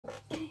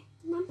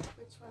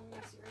one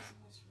is yours and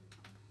which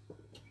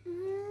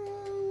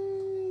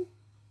one?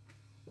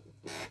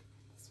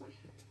 This one.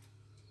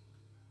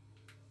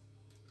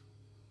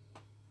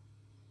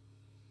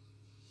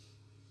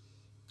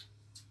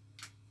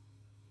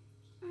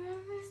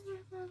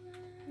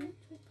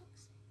 Toy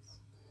boxes,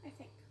 I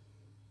think.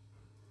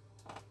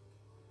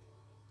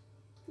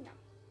 No.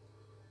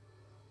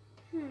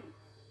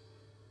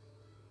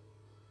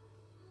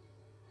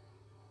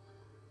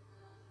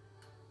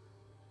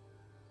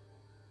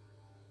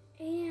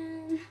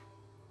 And You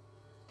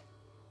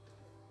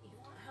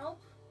want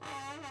help?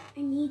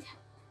 I need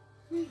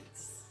help.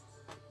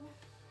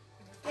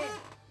 Okay.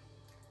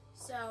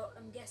 So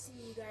I'm guessing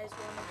you guys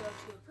want to go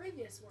to a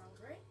previous world,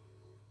 right?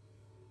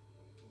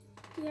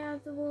 Yeah,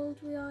 the world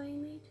we already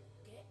made.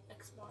 Okay.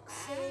 Xbox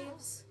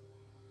saves.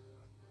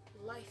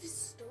 Life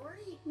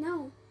story.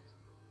 No.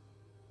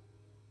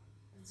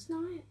 It's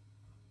not.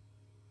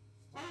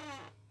 You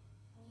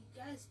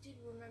guys did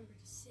remember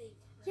to save,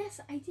 right? Yes,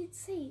 I did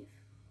save.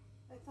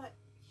 I thought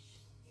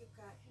you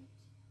got him.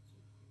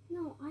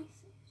 No, I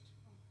saved.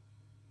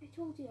 I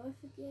told you I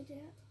forget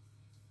it.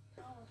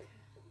 Oh, okay.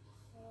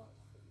 Well,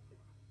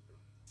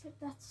 But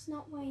that's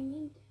not what I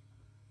named it.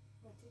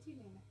 what did you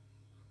name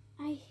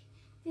it? I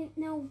didn't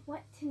know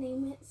what to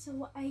name it,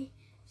 so I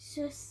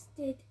just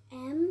did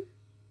M,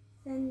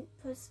 then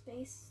put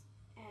space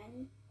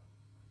N.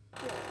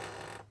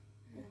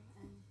 And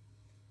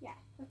Yeah,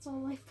 that's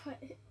all I put.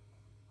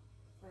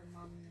 for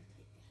Mom and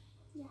Pig.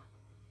 Yeah.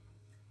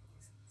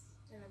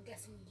 And I'm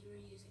guessing you were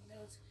using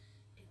those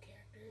two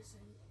characters,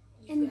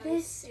 and you And guys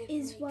this did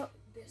is make what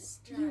this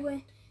You were,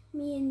 giant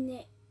me and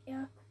Nick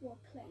were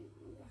playing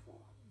before.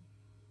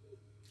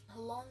 a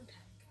long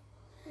time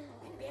ago.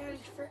 I barely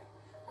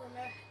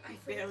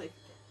remember.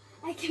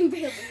 I can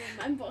barely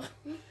remember.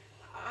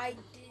 I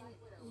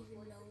didn't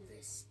even know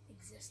this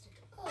existed.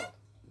 Oh,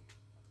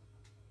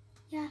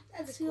 Yeah,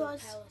 that's a cool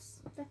yours. palace.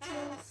 That's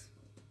yours.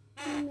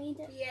 You made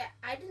it. Yeah,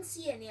 I didn't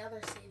see any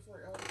other save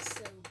worlds.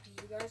 So, do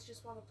you guys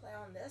just want to play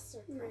on this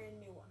or create a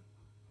new one?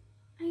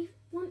 I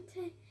want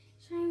to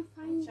try and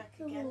find Check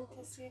the again world.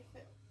 to see if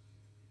it.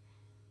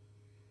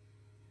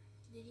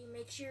 Did you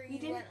make sure You you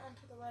didn't- went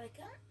onto the right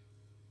account?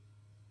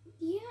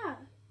 Yeah,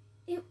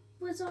 it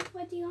was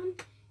already on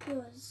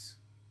yours.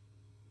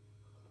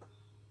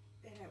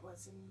 And it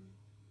was in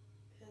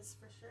his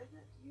for sure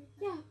that you.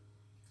 Yeah,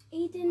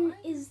 Aiden Mine?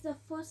 is the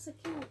first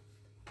account,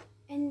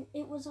 and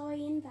it was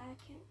already in that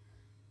account.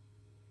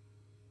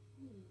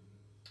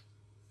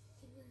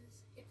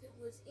 If it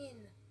was in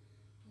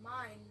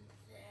mine,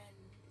 then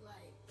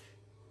like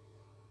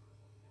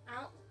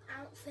I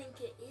don't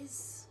think it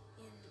is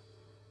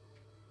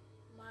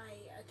in my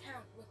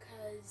account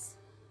because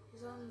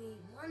there's only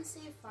one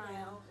save Yeah,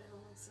 file. it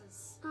only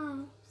says.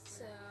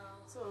 So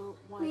So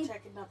want Maybe- to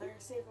check another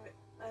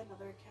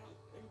another account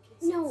in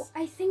case. No, it's-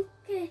 I think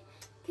Yeah.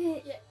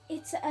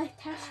 it's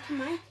attached to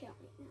my account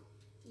right now.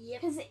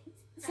 yep. Because I think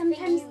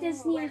sometimes you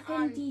Disney went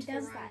on Infinity to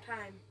does the wrong that.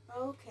 time.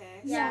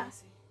 Okay. Yeah.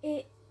 So I see.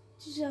 It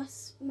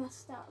just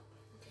messed up.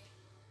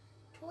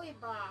 Toy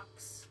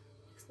box,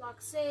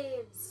 Xbox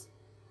saves.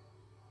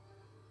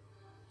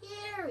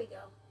 Here we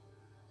go.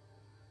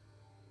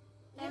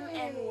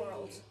 M&M Yay.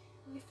 World.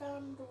 We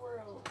found the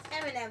world.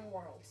 M&M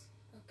World.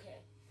 Okay.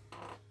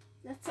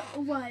 That's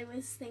what I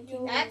was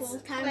thinking the That's whole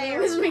time I player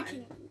was one.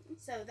 making.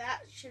 So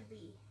that should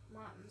be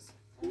Mom's.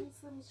 And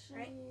some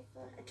Right. shitty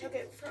I took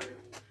it from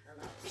her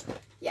mom.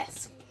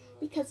 Yes,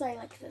 because I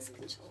like this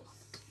control.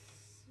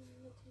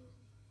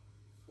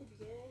 If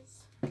you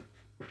guys.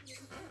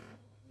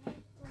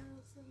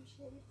 Some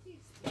shitty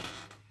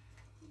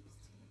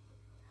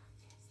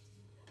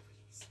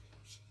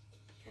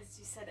because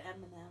you said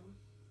M&M.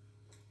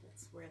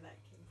 That's where that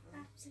came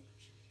from.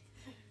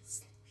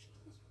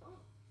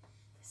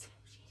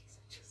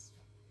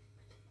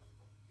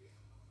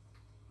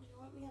 You know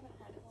what? We haven't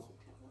had in a long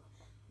time.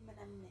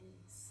 M&M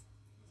minis.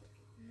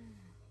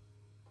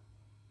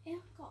 Yeah,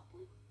 I got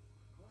one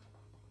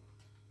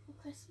for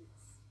Christmas.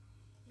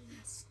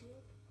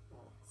 Still.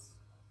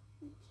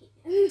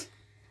 Okay.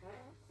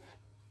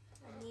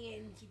 I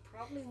mean, he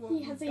probably won't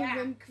He hasn't be back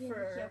even been for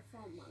here for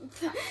a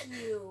month. a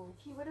few.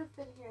 He would have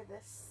been here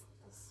this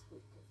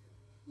week.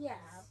 Yeah,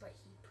 but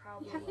he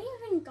probably. You haven't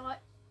even got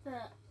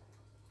the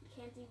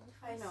candy.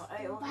 I know.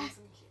 I owe him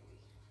some candy.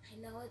 I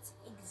know it's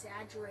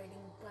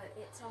exaggerating, but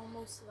it's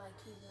almost like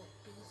he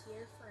won't be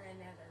here for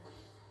another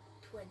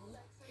 20.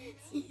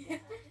 Yeah.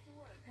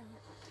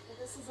 Well,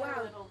 this is Wow.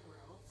 our little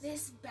world.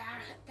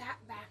 That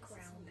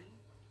background.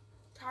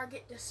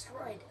 Target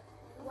destroyed.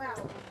 Wow.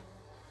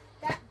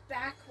 That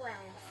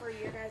background for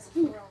your guys'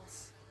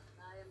 worlds.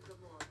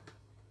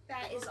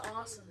 That is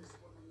awesome.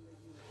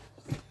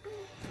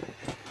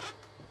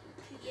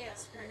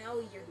 Yes, I know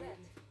you're good.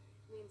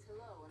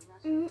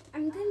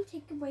 I'm gonna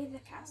take away the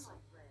castle.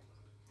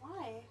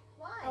 Why?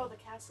 Why? Oh, the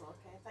castle.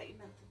 Okay, I thought you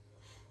meant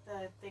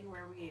the thing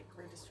where we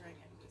were destroying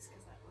enemies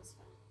because that was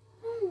fun.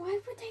 Oh, why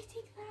would I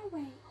take that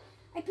away?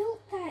 I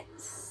built that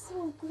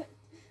so good.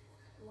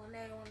 One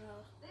day I want to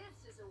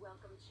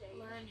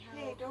learn how.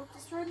 Hey, don't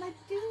destroy my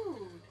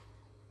dude.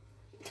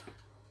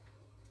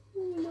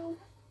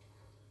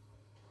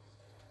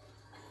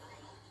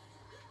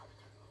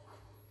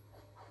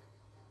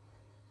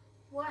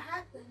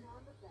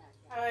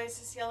 guys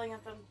just yelling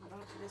at them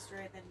not to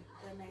destroy, then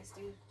the nice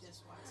dude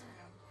just walks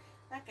around.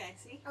 That guy,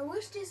 see? I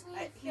wish Disney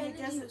He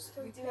Infinity doesn't was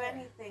through do there.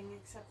 anything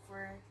except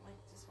for like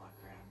just walk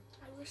around.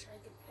 I wish I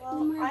could. Well,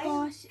 Oh my I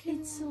gosh, can-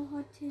 it's so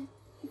hard to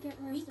get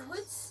rid We of could.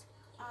 this.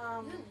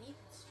 You need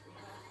the stream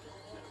after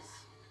this.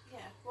 Yeah.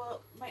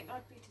 Well, might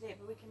not be today,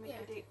 but we can make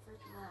Yeah. a date for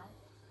tomorrow.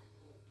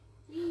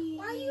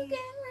 Why are you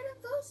getting rid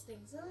of those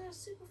things? Those are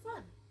super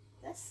fun.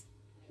 This?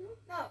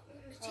 No,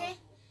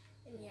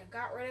 and you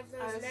got rid of I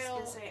those was just little.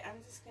 gonna say,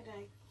 I'm just gonna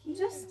I'm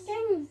just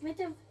getting rid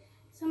of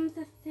some of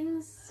the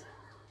things.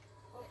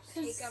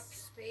 Take up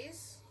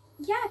space.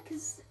 Yeah,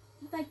 because,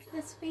 like,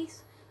 the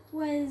space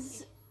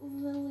was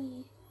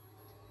really,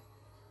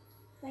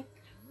 like,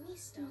 How many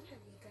stuff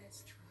have you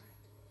guys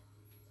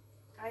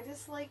tried? I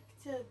just like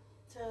to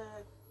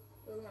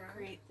Fool around.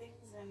 create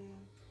things and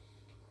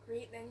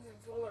Create things and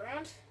fool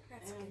around.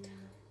 That's good.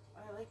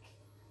 I like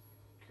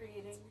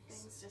creating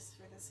things just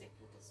for the sake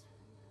of just.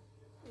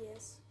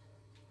 Yes.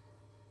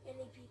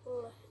 Any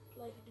people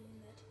like doing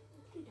that?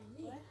 What do you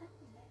What mean?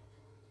 happened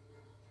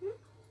there?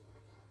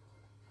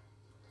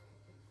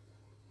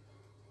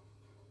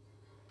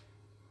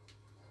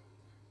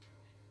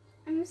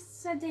 I'm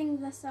setting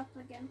this up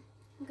again.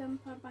 I'm gonna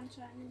put a bunch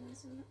of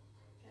enemies in it.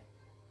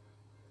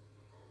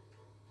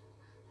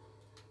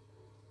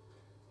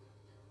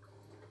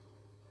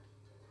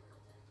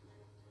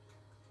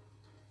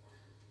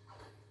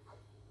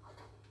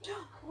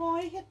 Oh,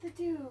 I hit the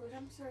dude.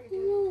 I'm sorry, dude.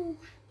 No,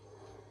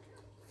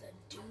 The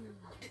dude.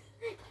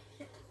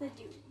 the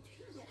dude.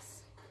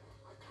 Yes.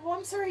 Oh,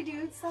 I'm sorry,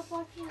 dude. Stop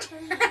walking in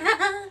front of me.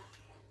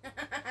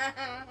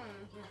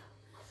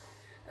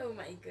 Oh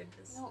my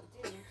goodness. No,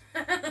 dude.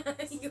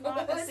 This is You not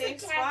a almost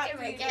safe spot attacked him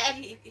for you to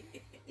again. be.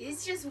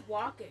 He's just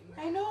walking.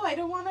 I know. I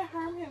don't want to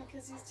harm him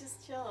because he's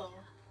just chill.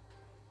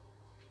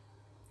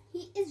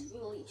 He is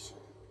really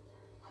chill.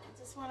 I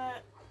just want to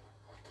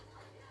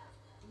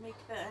make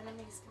the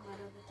enemies come out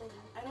of the thing.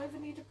 I don't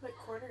even need to put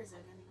quarters in,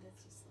 and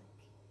it's just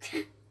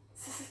like.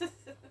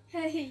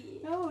 Hey.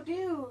 No,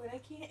 dude, I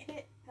can't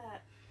hit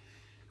that.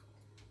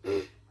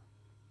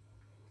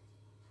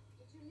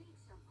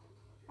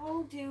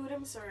 Oh, dude,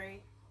 I'm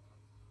sorry.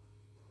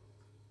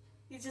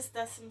 He just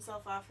dusts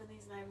himself off and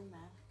he's not even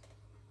mad.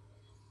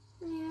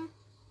 Yeah.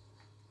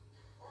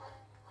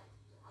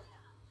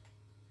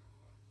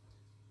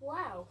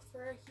 Wow,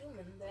 for a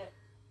human, that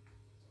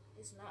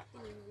is not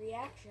the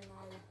reaction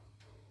I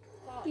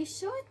thought. You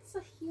sure it's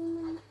a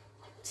human?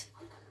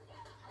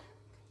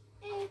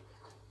 Eh.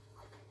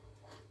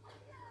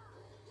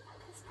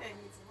 This guy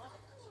needs a lot.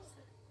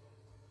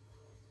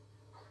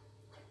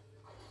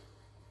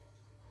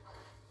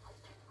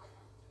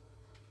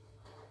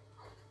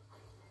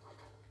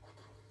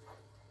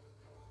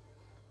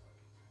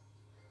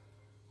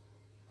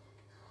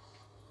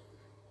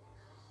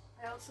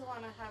 I also want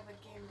to have a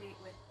game date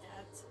with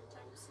Dad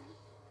sometime soon.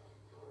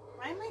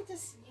 Why am I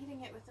just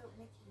eating it without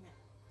making it?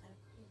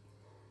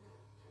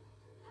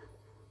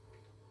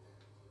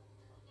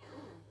 Ooh,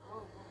 whoa,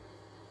 whoa.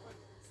 What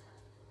is that?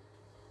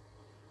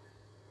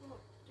 Oh,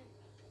 dude.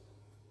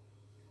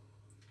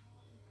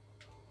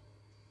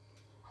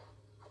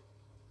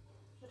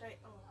 Should I?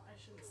 Oh, I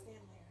shouldn't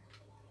stand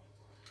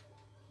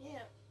there.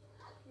 Yeah,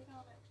 you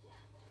know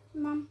it.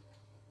 Mom,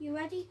 you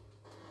ready?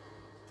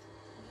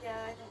 Yeah,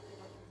 I don't think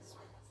I can this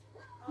one.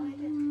 Oh,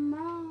 I did.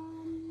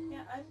 Mom.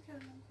 Yeah, I'm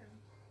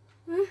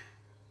coming.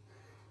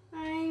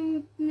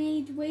 I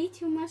made way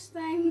too much that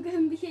I'm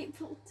gonna be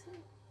able to.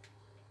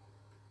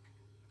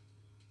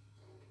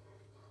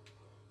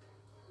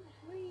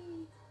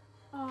 Whee!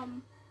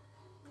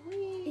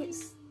 Whee!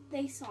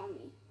 They saw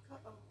me.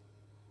 Uh-oh.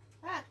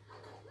 Ah!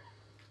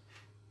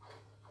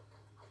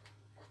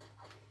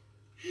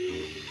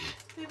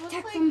 They look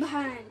Attack like from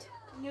behind.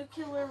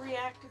 nuclear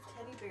reactive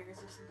teddy bears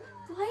or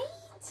something.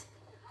 Right?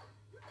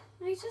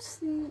 I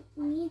just need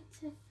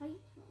to fight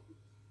them.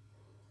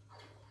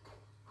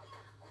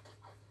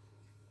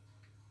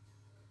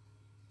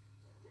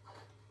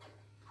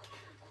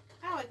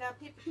 Ow, I got a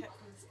paper cut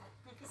from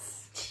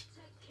this guy.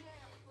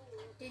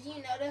 Did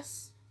you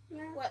notice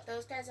Yeah. what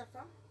those guys are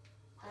from?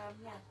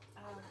 Yeah,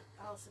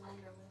 Alice in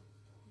Wonderland.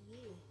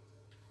 Yeah.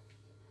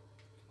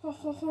 Ho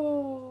ho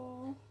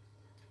ho.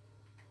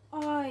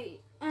 I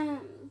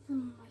am the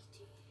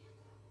mighty.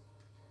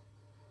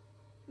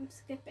 I'm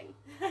skipping.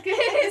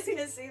 I was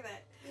gonna say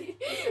that. I'm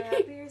so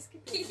happy you're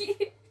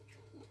skipping.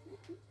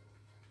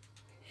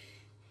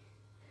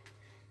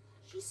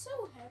 She's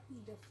so happy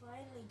to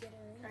finally get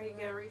her in. Are you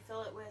gonna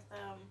refill it with,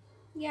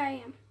 Yeah, I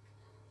am.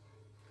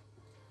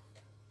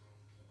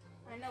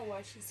 I know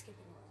why she's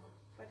skipping around.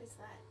 what is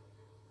that?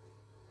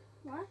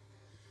 What?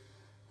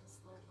 This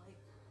little light.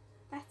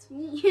 That's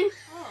me.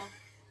 Oh,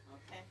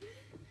 okay.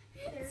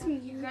 It's me.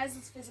 You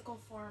guys' physical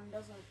form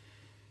doesn't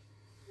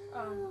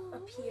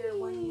appear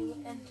when you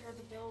enter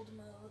the build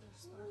mode or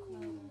spark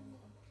mode or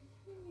anything.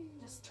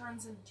 It just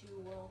turns into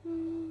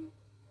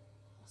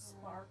a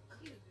spark.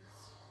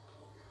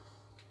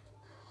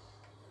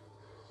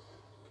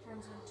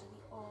 Turns into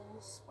the all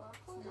sparks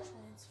and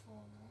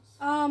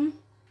transformers.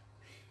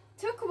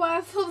 Took a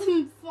while for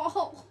them to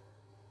fall.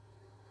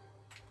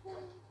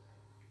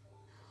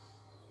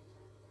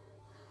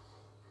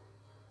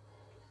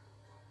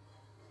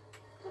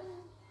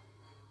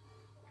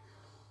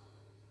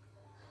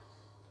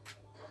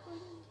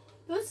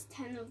 was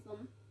 10 of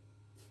them.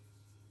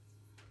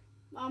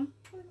 Mom,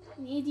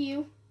 need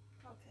you.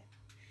 Okay.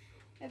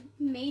 I've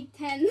made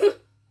 10. Those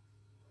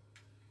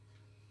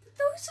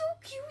so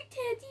cute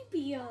teddy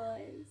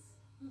bears.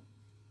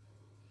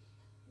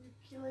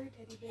 Killer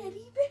teddy bears.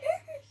 Teddy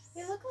bears.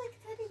 They look like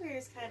teddy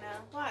bears, kind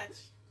of. Watch.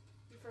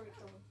 Before we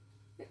kill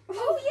them.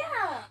 Oh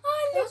yeah!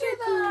 Oh, Those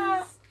look are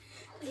at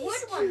these. wood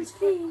These ones, cute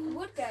from, things.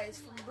 wood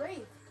guys from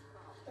Brave.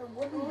 They're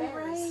wooden Oh, bears.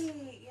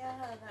 right.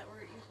 Yeah, that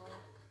were evil.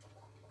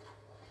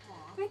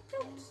 Aw. They're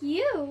so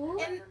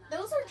cute. And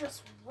those are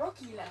just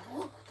rookie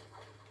level.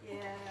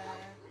 Yeah.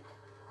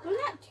 They're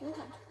not too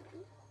hard.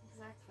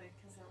 Exactly,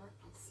 because they're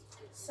rookies.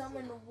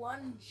 Summon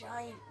one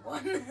giant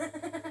one.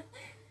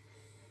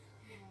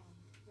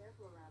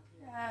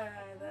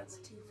 That's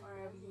too far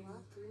of you.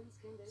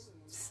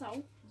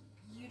 So,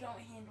 You don't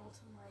handle to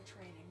my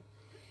training.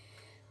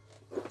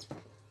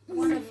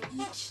 One of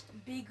each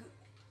big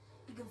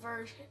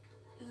version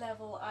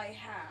level I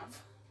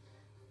have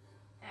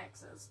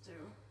access to.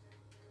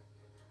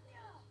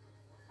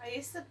 I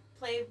used to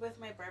play with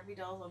my Barbie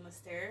dolls on the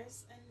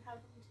stairs and have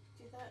them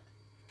do that.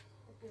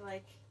 I'd be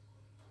like,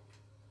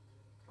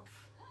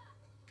 oof.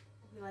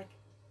 I'd be like,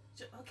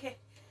 okay,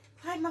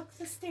 climb up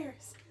the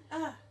stairs.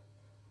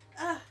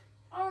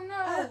 Oh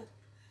no!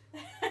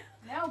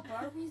 Now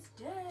Barbie's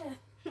dead.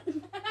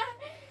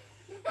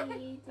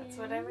 That's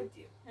what I would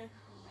do.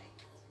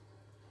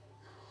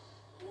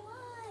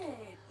 What?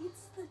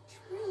 It's the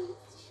truth.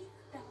 She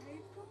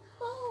died from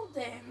fall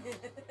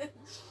damage.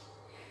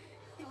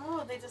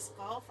 Oh, they just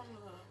fall from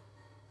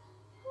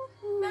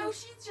the. No,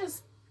 she's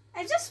just.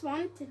 I just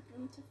wanted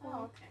them to Oh,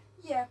 fall. okay.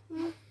 Yeah.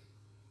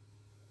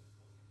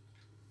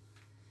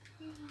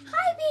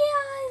 Hi,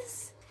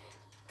 bears!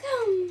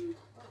 Come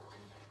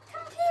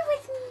play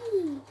with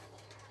me.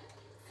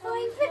 So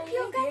I rip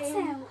your guts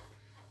out.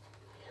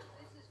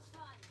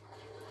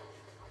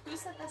 Who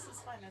said this is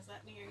fun? Is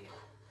that me or you?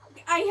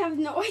 I have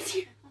no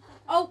idea.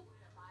 Oh,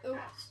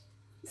 oops.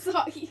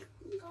 Sorry.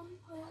 Come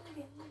play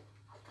again.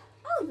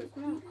 Oh, there's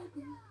no.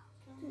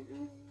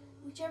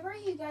 Whichever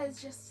you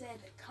guys just said,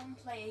 come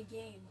play a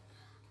game.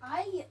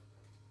 I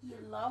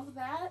love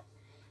that,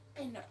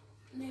 and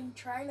I'm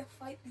trying to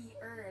fight the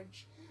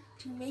urge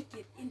to make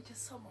it into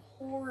some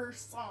horror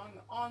song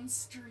on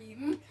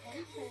stream.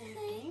 Come play a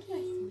game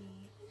with me.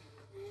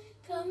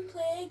 Come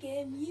play a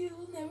game,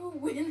 you'll never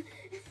win.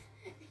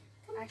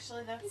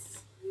 Actually,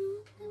 that's.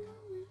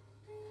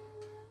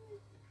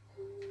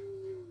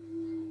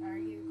 Are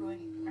you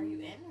going? Are you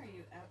in? Or are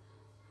you out?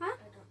 Huh?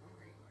 I don't know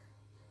where you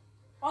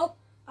are. Oh,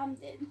 I'm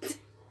dead.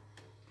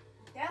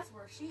 That's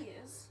where she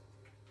is.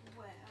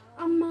 Well.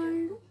 I'm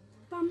a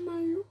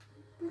Bamalu.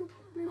 Bloop,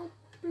 bloop,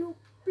 bloop,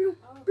 bloop.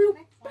 Oh, bloop.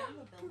 can I climb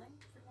a building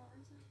for no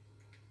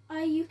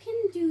reason? You can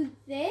do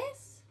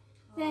this,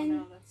 Then- Oh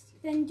no, that's too.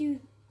 then do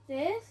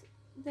this,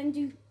 then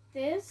do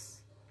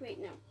this. Wait,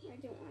 no, I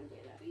don't want to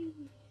do that.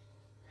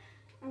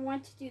 I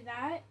want to do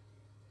that.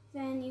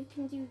 Then you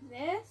can do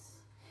this.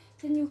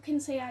 Then you can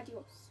say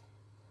adios.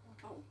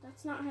 Oh,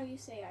 that's not how you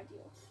say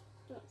adios.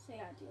 Don't say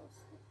adios.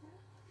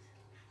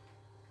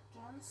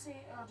 Don't say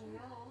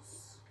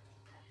adios.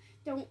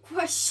 Don't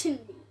question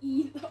me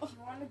either. If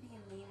you want to be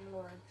a meme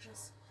lord,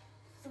 just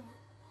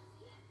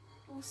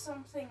throw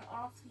something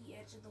off the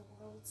edge of the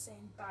world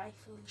saying bye,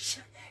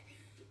 Felicia.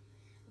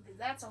 Because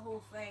that's a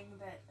whole thing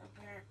that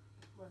apparently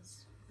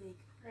was big.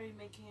 Are you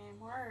making any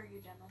more, or are you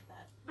done with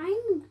that?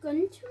 I'm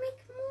going to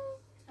make more.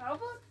 How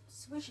about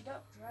switch it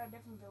up, try a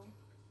different build?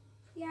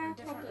 Yeah, A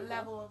different probably.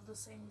 level of the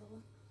same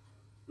build.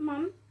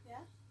 Mom,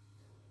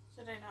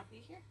 Should I not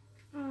be here?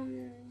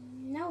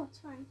 no, it's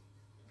fine.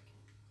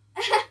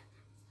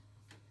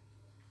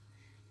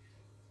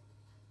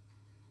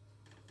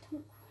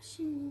 Don't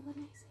question me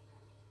when I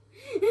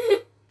say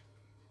that.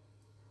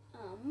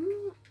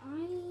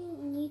 I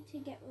need to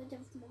get rid of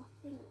more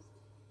things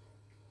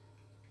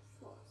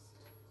first.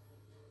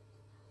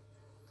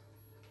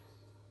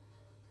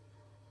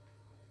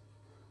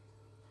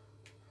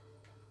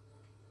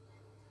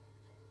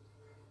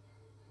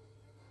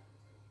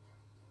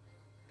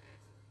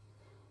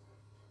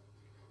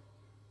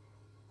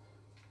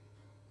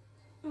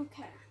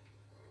 Okay.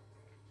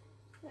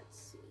 Let's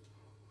see.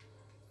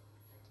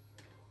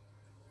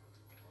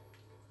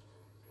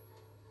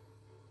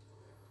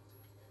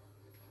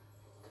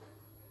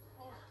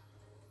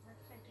 What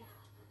did I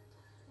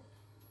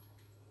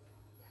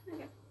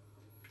do? Okay.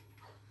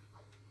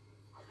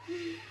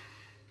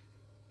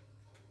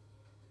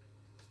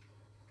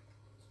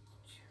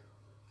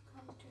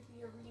 Come to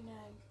the arena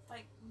and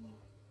fight me.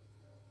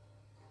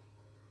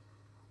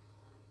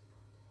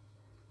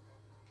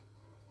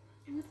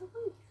 I'm the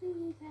one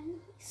giving you the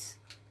enemies.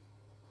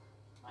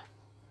 What?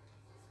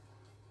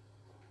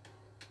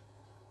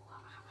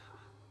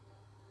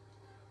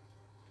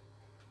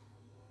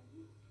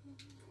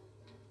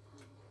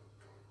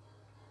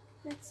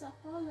 That's a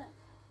whole lot.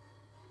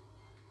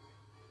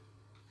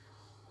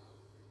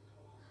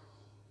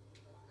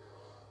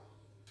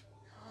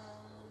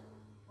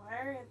 Why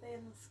are they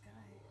in the sky?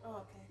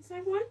 Oh, okay. Because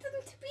I want them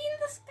to be in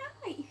the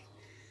sky.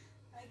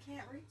 I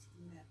can't reach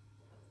them up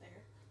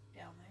there,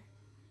 down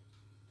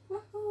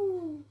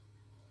Woohoo!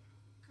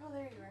 Oh,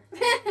 there you are.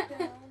 Down,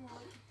 like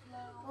a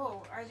cloud.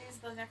 Oh, are these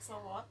the next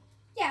level up?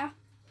 Yeah.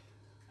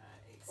 I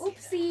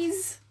see that.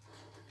 Oopsies.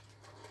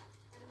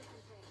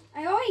 I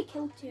already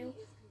killed 2.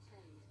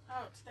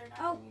 Ouch, they're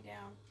knocking Oh. me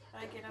down.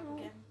 I get up Oh.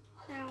 again.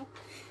 Now.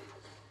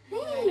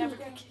 They're Hey! never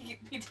gonna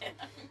get me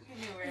down. You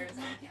knew where it was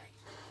going.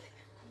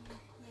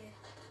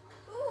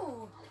 Yeah.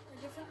 Ooh, a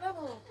different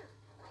level.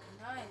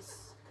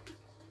 Nice.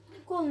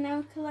 Cool,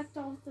 now collect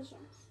all of the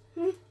gems.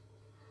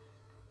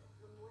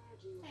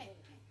 Hey.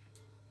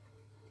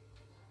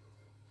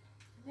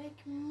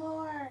 Make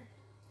more.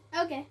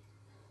 Okay.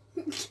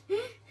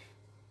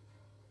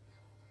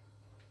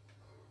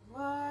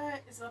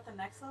 What? Is that the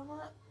next level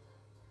up?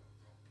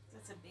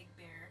 That's a big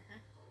bear.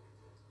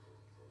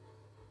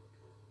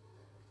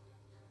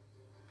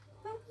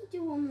 Why don't we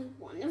do only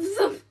one of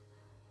them?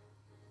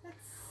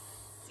 Let's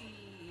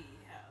see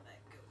how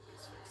that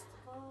goes first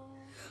of all.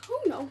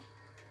 Oh no.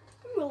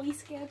 I'm really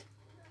scared.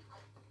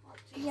 Oh,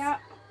 jeez. Yeah,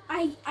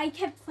 I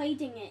kept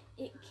fighting it.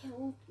 It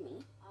killed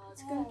me.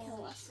 It's gonna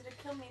kill us. Did it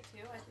kill me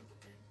too? I think it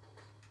did.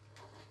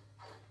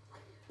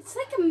 It's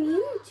like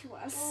immune to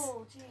us.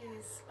 Oh,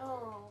 jeez.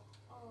 Oh.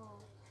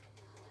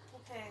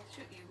 Okay,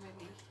 shoot you,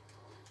 maybe.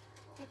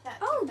 Take that.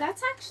 Oh, take that.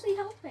 that's actually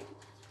helping.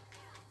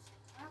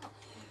 Ow.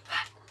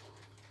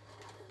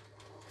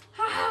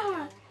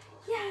 Ha!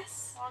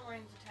 Yes. Long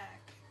range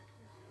attack.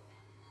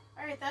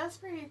 Alright, that was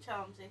pretty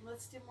challenging.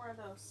 Let's do more of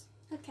those.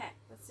 Okay.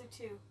 Let's do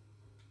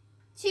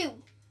 2.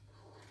 2.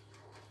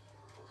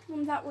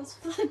 And that was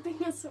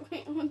flipping us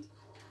around.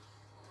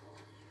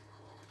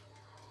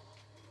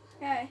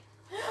 Okay.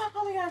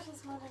 Oh my gosh,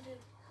 that's more than 2.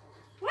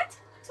 What?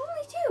 It's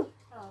only 2.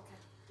 Oh,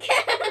 okay.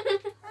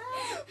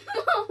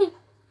 No.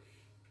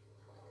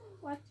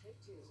 What?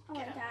 Oh, I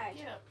Get up, died.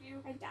 Get up,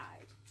 you. I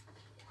died.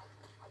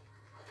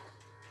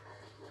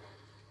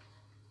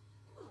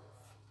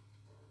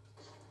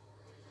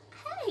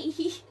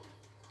 Hey,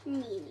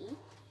 Mimi.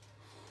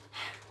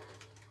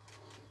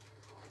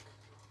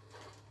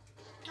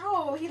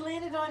 Oh, he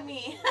landed on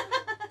me.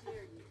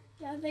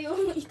 Yeah, they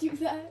only do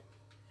that.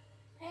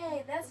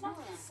 Hey, that's not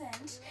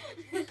consent.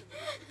 Like,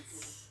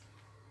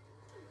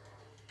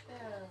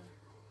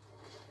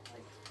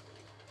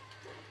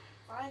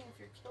 fine if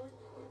you're killing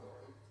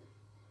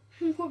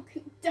me. We're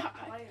gonna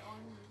die. Lie on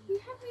me. You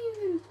haven't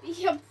even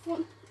be up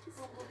one.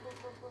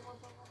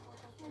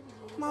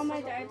 Mom,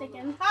 I died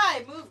again. Hi,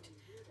 I moved.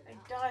 I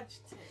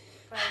dodged it,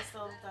 but I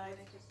still died,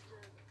 I think.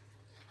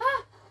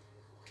 Ah!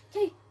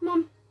 Okay,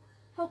 Mom,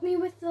 help me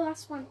with the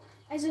last one.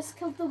 I just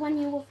killed the one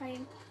you were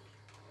fighting.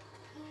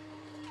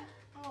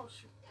 Oh,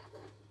 shoot.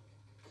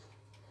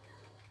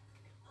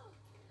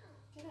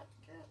 Get up,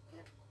 get up, get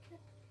up,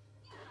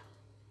 get up.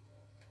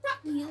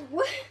 Not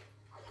you.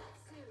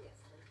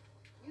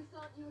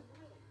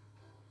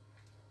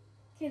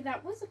 Okay,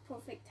 that was a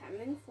perfect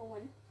timing for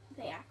when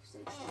they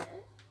actually did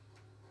it.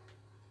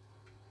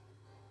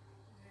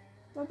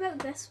 What about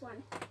this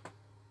one?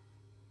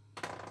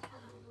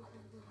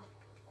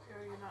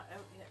 You're not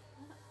out yet.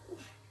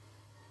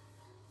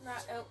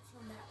 Not out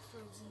from that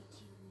frozen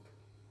cube.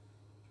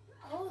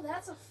 Oh,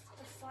 that's the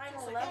final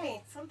It's like, level.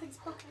 hey, something's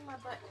poking my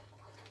butt.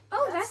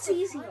 Oh, that's the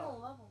easier. final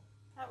level.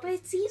 That But was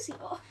it's easier.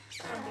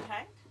 from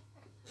behind.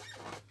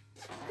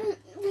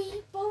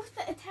 We both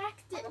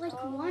attacked it like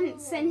Oh.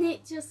 once and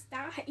it just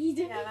died.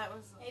 Yeah, that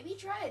was. Maybe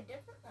try a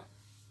different one.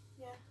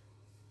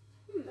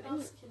 What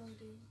else can we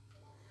do?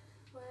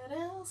 What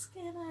else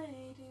can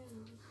I do?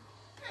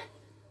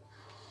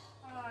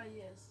 Ah,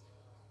 yes.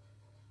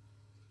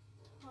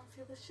 I'll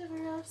feel the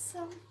shiver of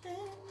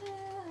something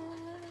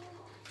new.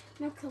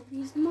 Now kill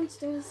these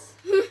monsters.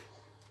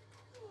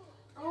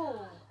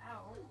 Oh,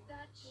 ow.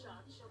 That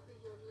shot shall be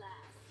your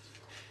last.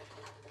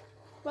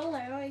 Well,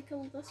 I already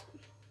killed this one.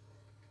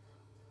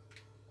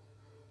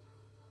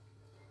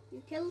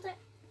 You killed it?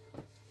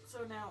 So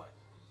now what?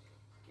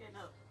 Get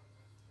up.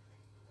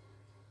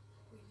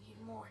 We need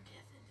more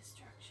death and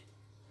destruction.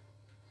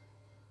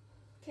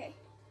 Okay.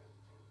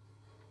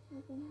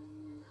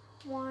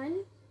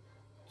 1,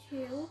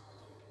 2,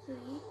 3,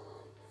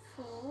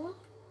 4,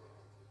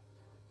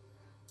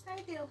 Hi,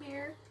 Dale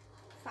Beer.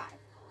 5.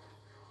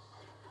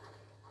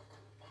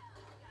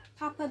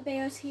 Papa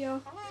Bear's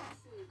here.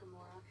 See you,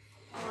 Gamora.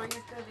 Oh,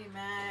 he's gonna be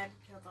mad.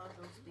 Killed all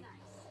those babies.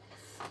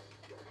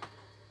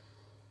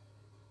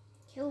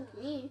 Killed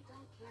me.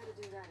 Don't care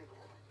to do that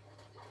again.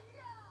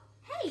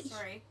 Hey!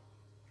 Sorry.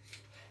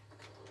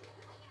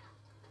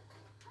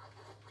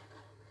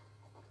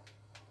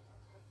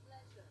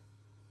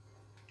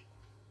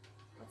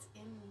 What's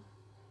in me?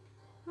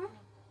 Huh?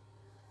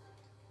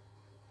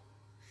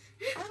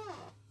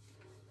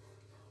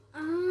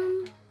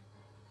 Oh.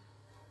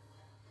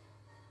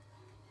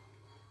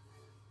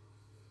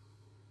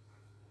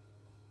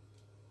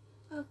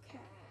 Okay.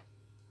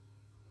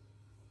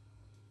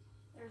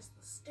 There's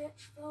the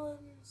Stitch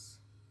villains.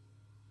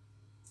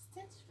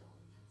 Stitch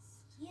villains.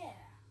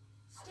 Yeah,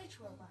 Stitch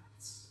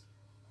robots.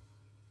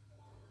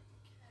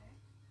 Okay.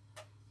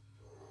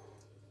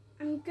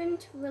 I'm going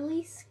to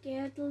really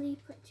scaredly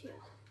put 2.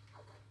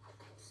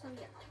 So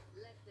yeah.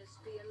 Let this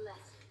be a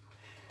lesson.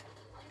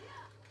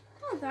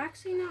 Oh, they're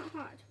actually not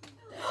hard.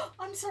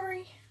 I'm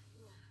sorry.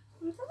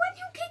 I'm the one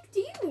who kicked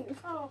you.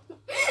 Oh,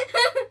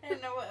 I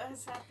didn't know what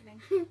was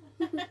happening.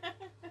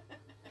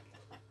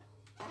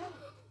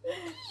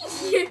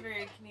 It's a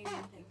very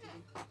Canadian thing to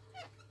do.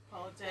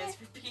 Apologize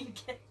for being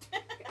kicked.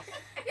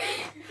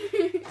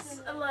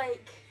 It's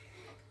like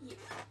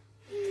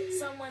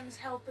someone's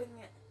helping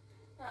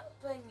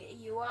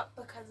you up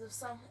because of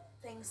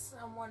something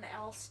someone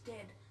else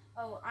did.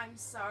 Oh, I'm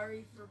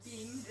sorry for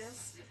being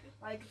this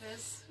like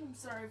this. I'm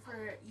sorry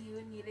for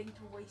you needing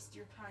to waste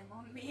your time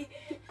on me.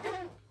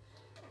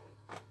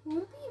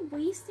 We'll be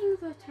wasting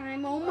the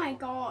time. Oh my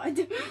god.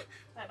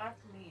 That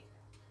knocked me.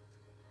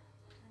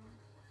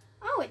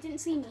 Oh, it didn't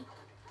see me.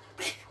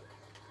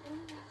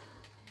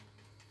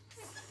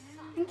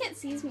 I think it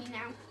sees me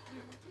now.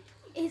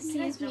 It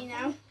sees me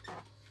now.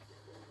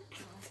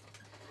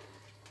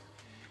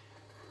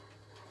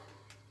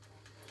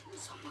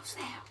 It's almost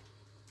there.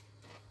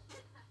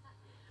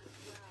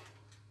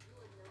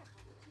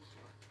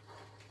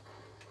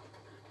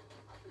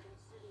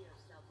 Consider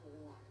yourself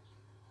warned.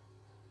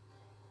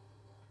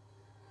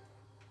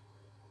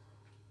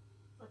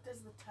 What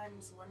does the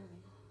times one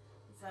mean?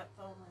 Is that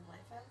the only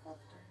life I have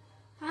left?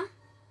 Or? Huh?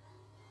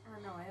 Or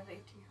no, I have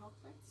 18 health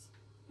points.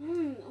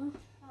 Mm.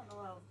 I don't know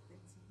what all the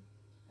things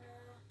mean.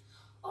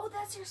 Oh,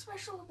 that's your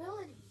special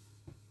ability.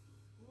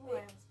 Ooh, I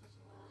have a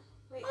special one.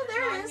 Wait, Oh, there's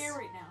there no it one is. here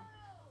right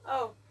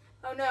now.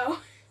 Oh no.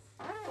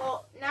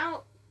 Well,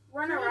 now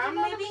run Create around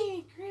an maybe.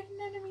 enemy! Create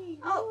an enemy!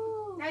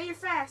 Oh. Woo. Now you're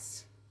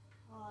fast.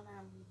 Oh, now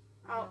I'm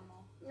Oh.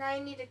 normal. Now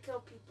you need to kill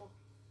people.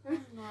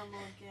 Normal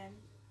again.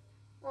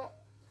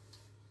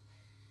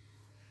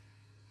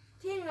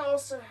 Tina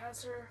also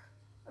has her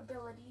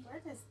ability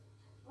What is...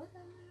 What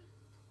am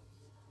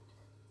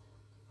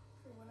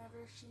for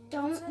whenever she needs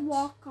Don't it.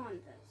 walk on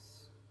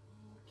this.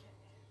 Okay.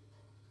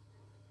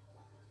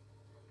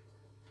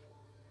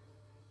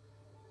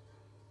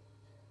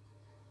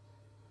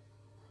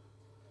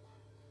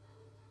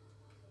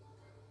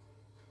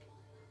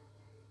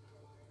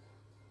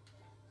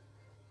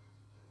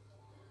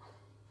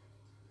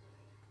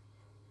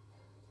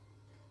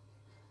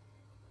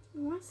 I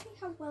want to see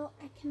how well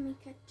I can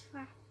make a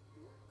trap.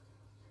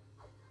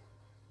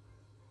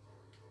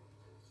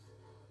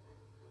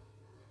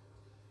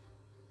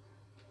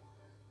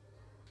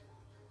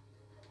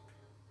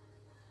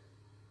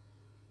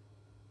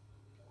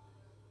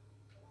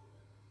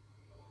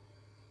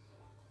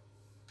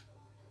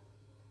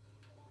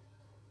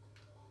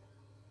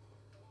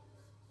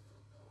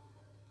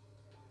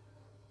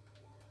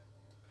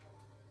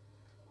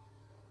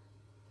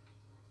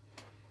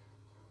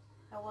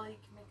 How well you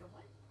can make a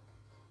what?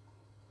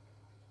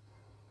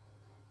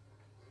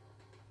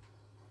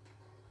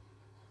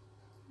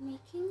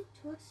 Making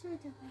torture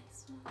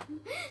device one.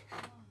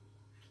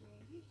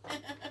 Okay.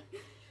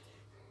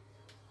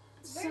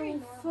 So Very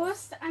normal.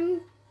 first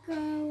I'm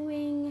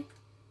going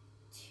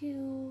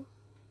to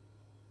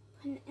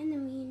put an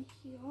enemy in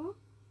here.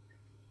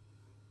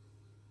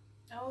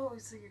 Oh,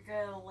 so you're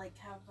gonna like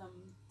have them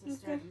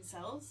destroy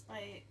themselves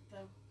by the...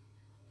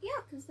 Yeah,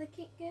 because they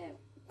can't get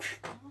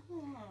out.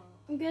 Oh.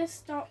 I'm gonna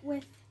start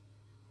with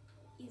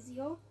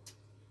easier.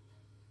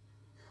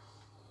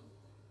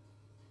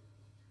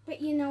 But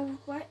you know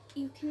what?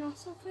 You can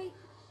also fight.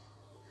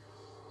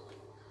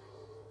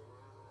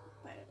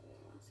 But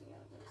let's see how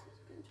this is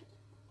going to.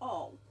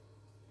 Oh,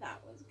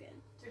 that was good.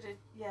 Did it?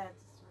 Yeah, it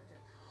destroyed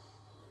it.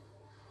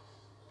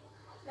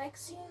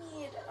 Next, you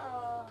need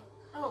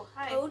Oh,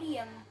 hi.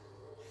 odium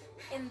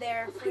in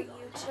there for you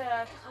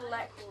to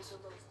collect Those are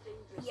the most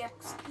dangerous the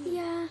ones XP.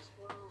 Yeah.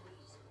 for a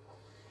reason.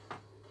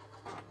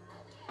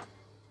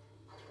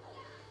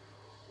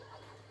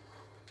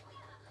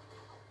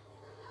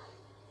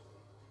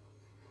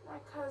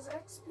 Because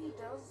XP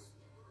does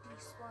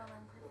despawn,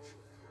 I'm pretty sure.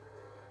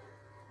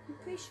 I'm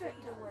pretty sure it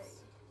Fade away.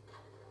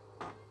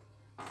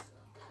 does.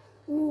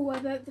 Ooh, what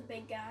about the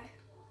big guy?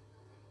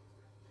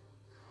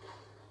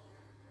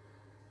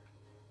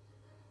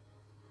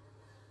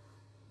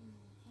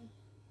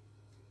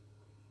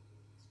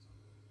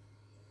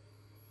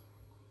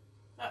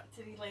 Oh,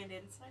 did he land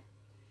inside?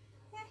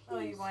 Yeah, Oh,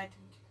 you he's- wanted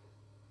him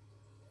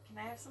to. Can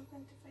I have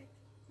something to fight?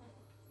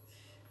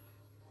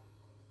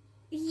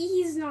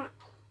 He's not.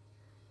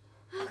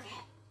 Okay.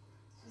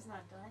 She's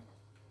not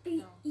dying.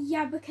 No.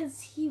 Yeah,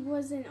 because he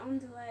wasn't on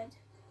the lead.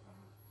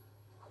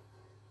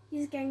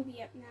 He's going to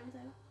be up now,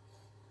 though.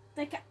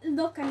 Like,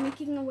 look, I'm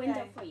making a window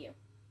Okay. for you.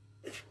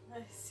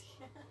 I see.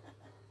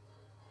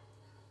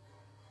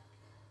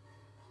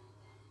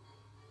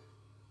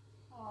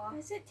 Aw, Why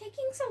is it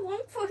taking so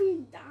long for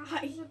him to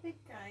die? he's a big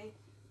guy.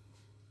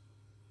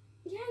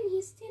 Yeah, and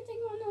he's standing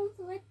on all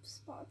the red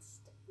spots.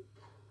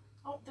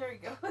 Oh, there he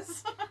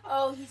goes.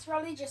 Oh, he's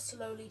probably just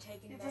slowly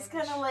taking He damage. just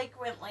kind of like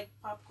went like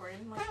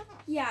popcorn. Like,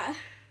 Yeah.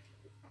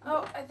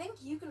 Oh, I think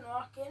you can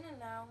walk in and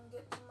now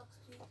get some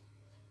XP.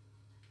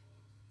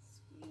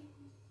 squeeze.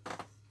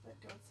 But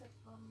don't sit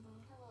on the...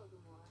 Hello,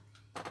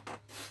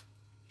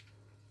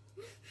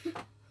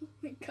 Gamora. Oh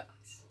my gosh.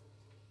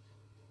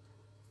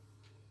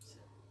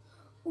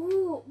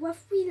 Ooh, what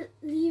if we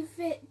leave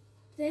it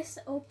this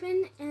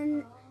open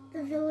and the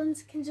Oh.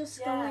 villains can just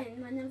Yeah. go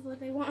in whenever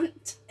they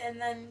want. And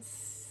then,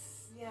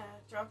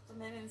 drop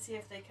them in and see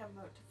if they come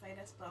out to fight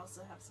us, but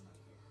also have some up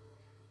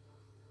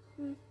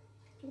here.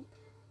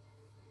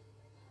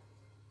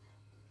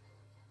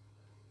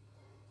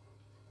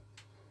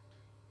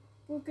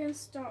 We're gonna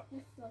start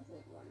with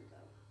level 1 though.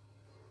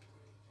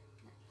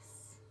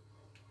 Nice.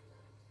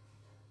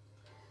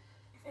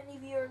 If any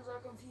viewers are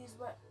confused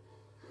what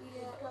No,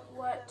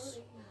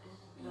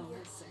 Yeah.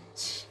 listen.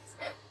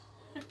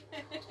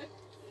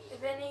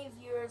 if any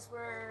viewers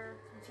were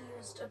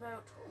confused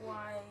about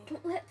why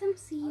Don't let them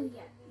see you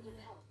yet.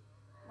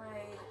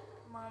 my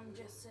mom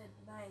just said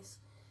nice,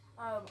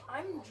 I'm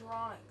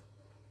drawing,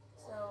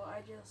 so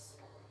I just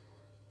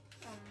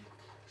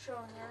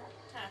showing her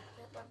Huh.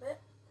 bit by bit.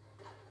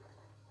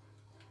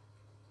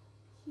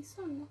 He's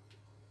so nice.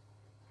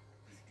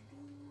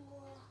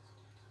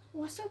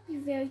 We'll also be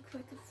very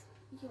quick if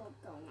you're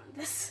going on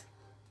this.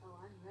 Oh,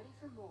 I'm ready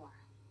for more.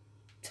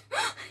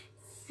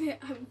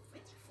 I'm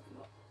ready for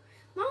more.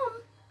 Mom!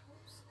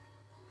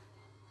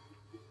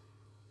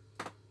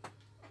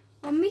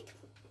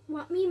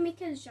 Want me to make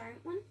a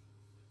giant one?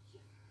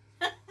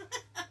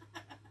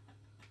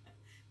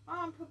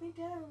 Mom, put me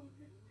down.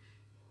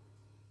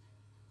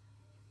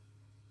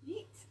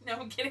 Yeet. No,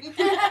 I'm kidding.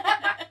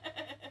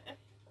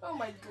 Oh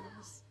my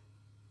goodness.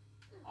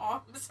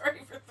 Oh, I'm sorry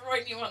for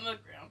throwing you on the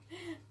ground.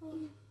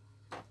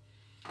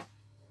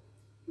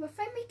 What if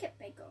I make it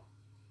bigger?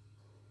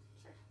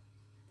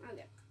 Sure.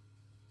 Okay.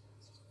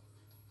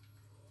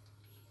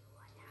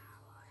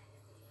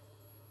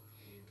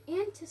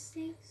 And to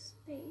save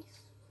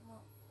space.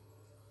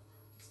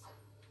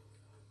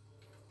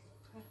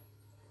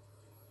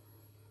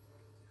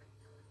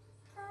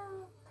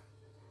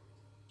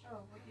 Oh,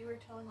 what you were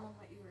telling them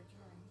what you were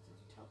drawing. Did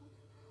you tell them?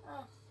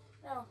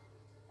 No,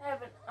 I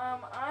haven't.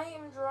 I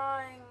am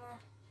drawing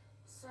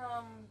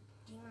some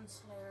Demon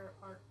Slayer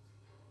art.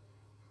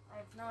 I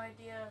have no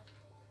idea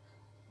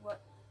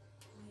what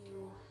if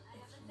you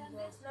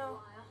guys know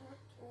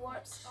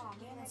what Oh, man,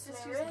 Demon my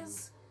sister's Slayer name.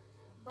 is,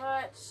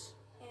 but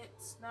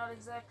it's not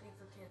exactly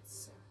for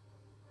kids. So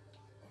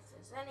if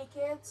there's any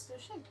kids, There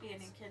shouldn't be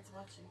any kids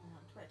watching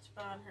on Twitch,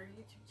 but on her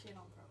YouTube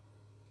channel, probably.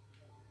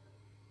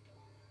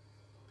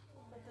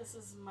 But this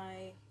is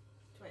my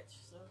Twitch,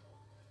 so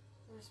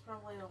there's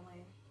probably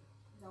only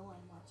no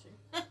one watching.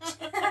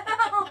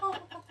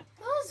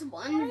 There's one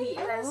why are you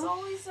guys viewer.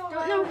 always so Don't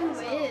hard know on who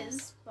yourselves?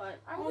 is, but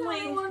I'm Only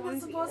the only one one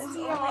that's supposed to be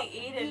viewer. Only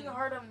being Aiden.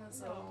 hard on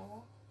myself.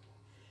 No.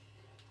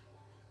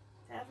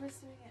 Dad was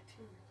doing it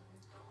too.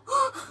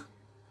 I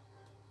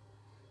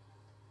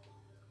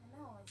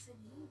know, I said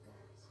you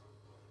guys.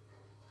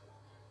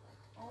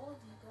 Like all of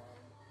you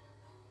guys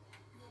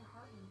being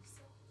hard on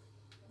yourself.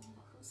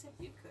 Who said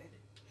you could?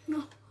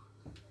 no.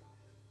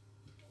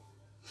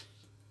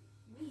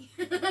 Me.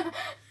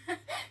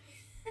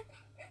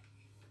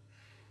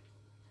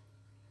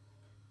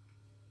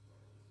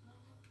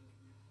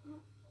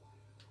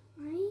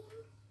 I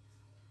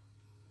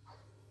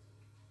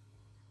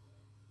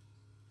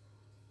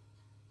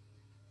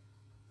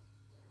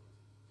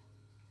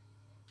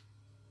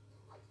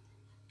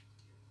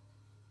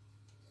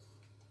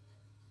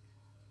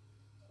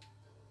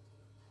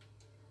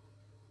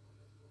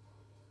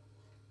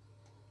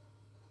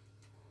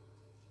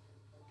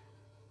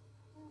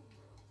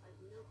I've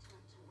no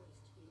time to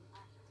waste being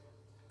idle.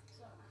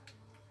 So I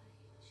don't know if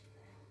I should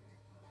add or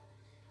not.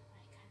 I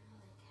kind of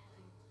like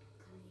having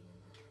green in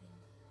between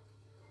the like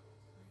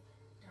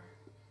dark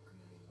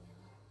green and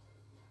yellow.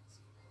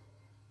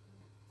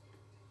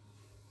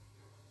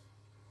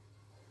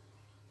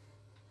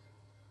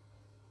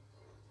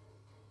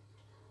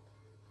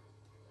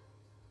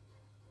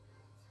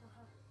 So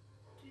how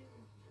do you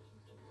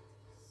do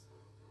this?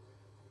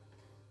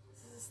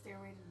 This is a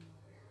stairway to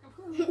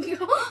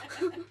nowhere.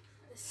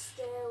 The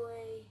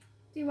stairway.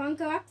 Do you want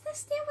to go up the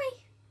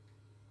stairway?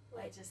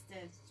 I just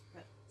did,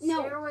 but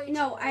Stairway to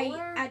No, I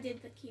nowhere?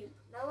 added the cube.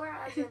 Nowhere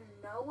as in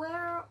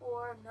nowhere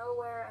or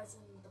nowhere as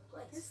in the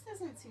this place?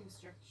 doesn't seem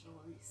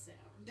structurally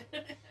sound.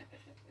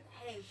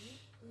 Hey,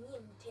 me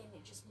and Tanya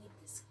just made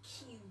this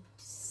cubed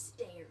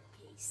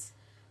staircase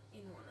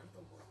in one of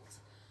the worlds.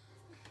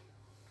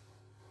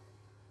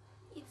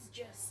 It's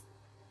just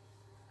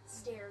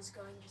stairs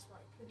going just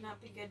like. Would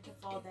not be good to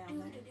fall down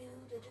there.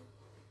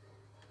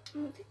 I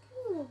don't think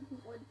anyone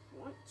would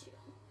want to.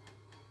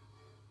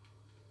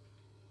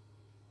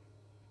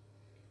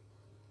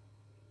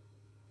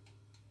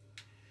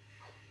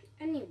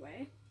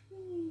 Anyway.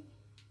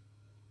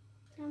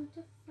 Time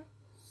to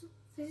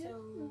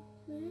So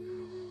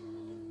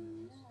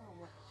now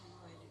what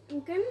do? I'm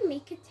gonna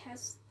make a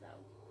test though.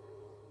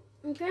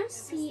 I'm gonna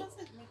see. This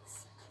doesn't make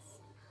sense.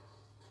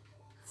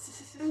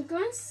 I'm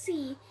gonna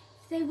see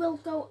if they will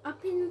go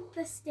up in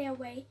the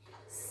stairway.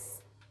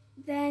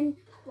 Then,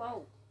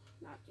 whoa,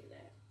 not do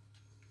that.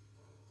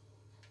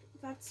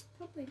 That's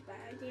probably a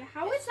bad idea.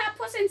 How is that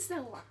person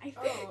still alive?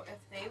 Oh, if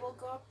they will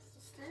go up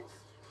the stairs?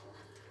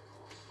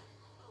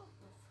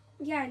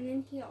 Yeah, and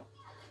then heal.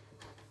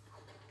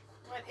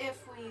 What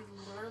if we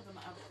lure them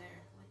up there?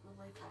 Like, will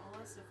they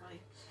follow us if I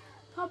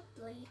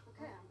Probably.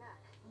 Okay, I'm back.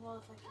 Well,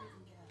 if I can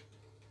even get up.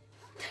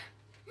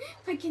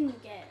 If I can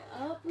get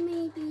up,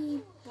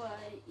 maybe,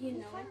 but you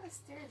know. Climb the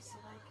stairs so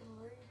that I can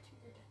lure you to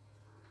your death.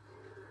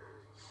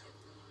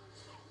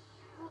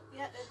 Oh,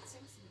 yeah, it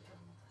seems to be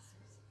coming up the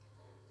stairs.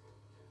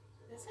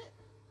 Is it?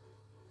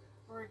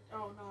 Or,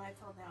 oh no, I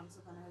fell down, so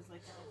then I was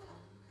like, oh,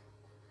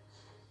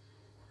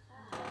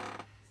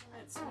 isn't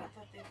it sweet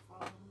that they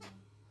follow me?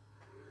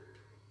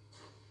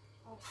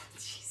 Oh,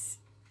 jeez.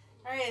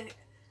 Alright,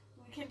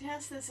 we can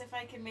test this if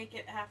I can make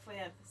it halfway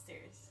up the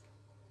stairs.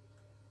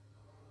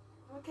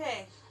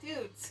 Okay,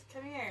 dudes,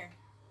 come here.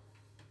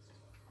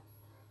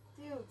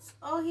 Dudes.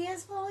 Oh, he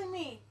is following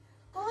me.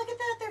 Oh, look at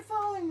that, they're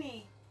following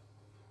me.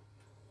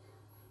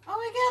 Oh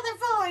my god,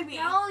 they're following me.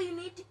 All you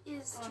need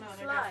is Oh to no,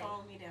 they're gonna fly.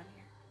 follow me down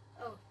here.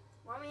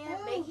 Want me Oh.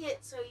 to make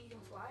it so you can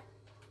fly?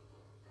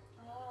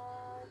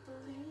 I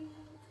believe.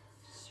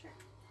 Sure.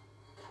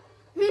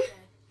 Okay.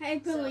 I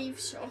believe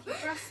so. If you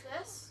press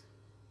this,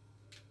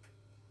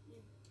 you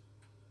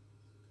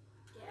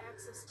get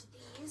access to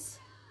these.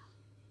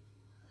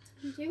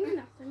 I'm doing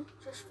nothing.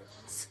 Just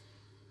things.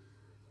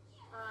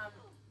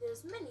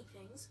 There's many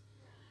things.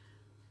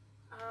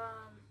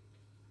 How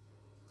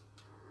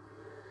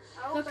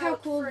Look how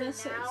about cool for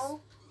this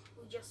now,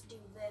 we just do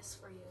this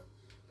for you.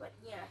 But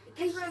yeah, it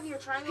gets rid of your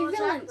triangle Hey,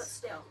 attack, villains. but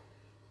still.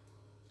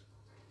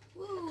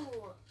 Woo!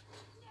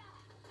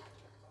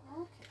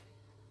 Okay.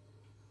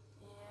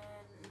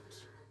 And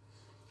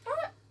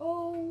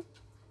Oh,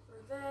 for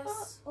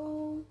this,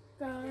 oh,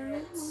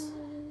 guys.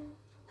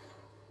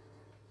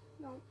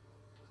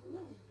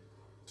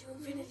 to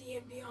infinity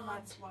and Oh, beyond.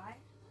 that's why.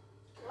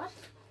 What?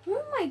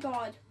 Oh my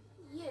god.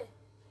 Yeah.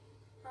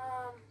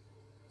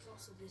 There's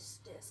also this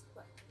disc,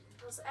 but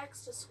press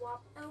X to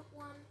swap out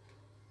one.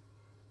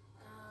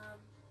 And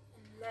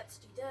let's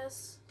do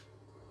this.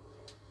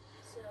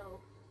 So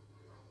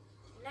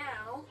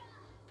now,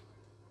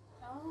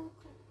 Oh,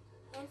 cool.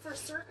 and for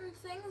certain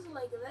things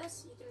like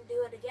this, you can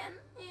do it again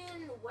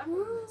in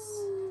weapons.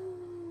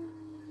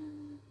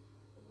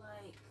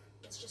 Like,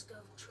 let's just go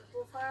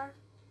triple fire.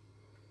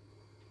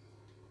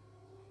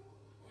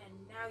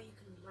 And now you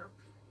can burp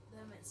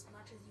them as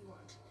much as you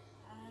want.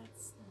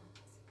 That's nice.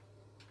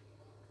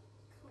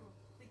 Cool.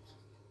 Thank you.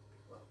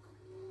 Welcome.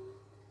 You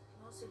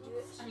can also do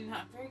it. I'm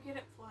not very good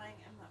at flying.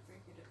 I'm not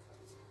very good at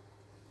flying.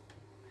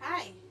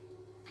 Hi,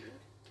 dude.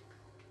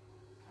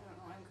 I don't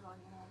know why I'm calling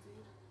you all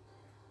dude.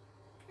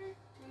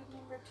 Dude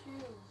number 2.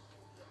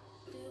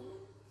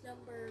 Dude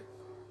number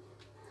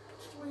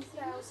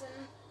 3000.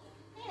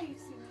 Yeah, you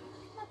see me.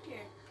 Come up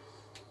here.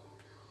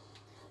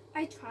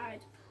 I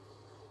tried.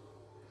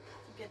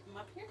 You get them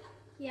up here?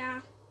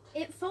 Yeah.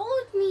 It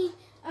followed me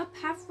up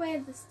halfway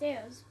of the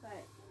stairs,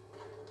 but.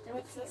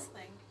 What's this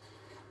thing?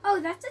 Oh,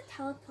 that's a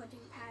teleporting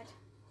pad.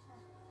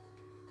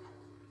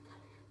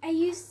 I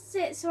used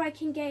it so I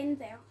can get in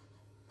there.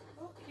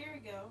 Oh, here we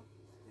go.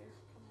 There,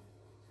 come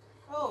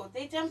on. Oh,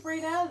 they jump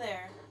right out of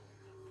there.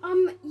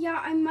 Yeah,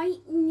 I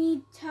might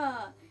need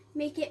to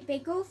make it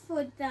bigger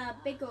for the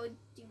bigger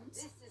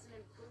dudes. This is an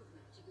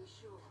improvement, to be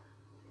sure.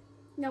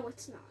 No,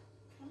 it's not.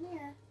 Come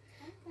here.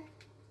 Okay.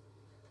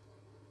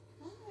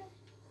 Okay.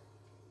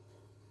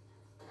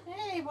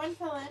 Hey, one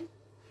fell in.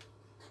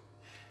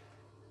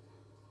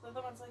 The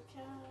other one's like, I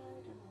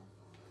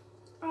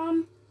don't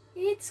know.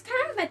 It's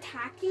kind of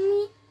attacking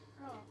me.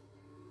 Oh.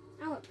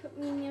 Oh, it put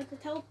me near the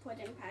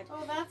teleporting pad.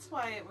 Oh, that's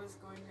why it was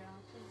going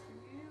down. Because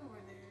you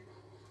were there.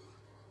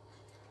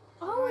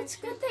 Oh, it's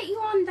good that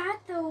you're on that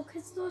though,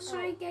 because they'll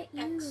try to get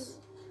you. X.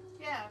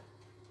 Yeah.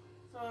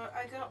 So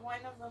I got one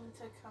of them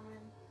to come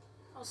in.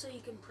 Also,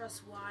 you can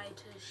press Y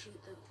to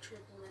shoot the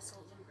triple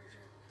missiles, I'm pretty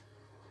sure.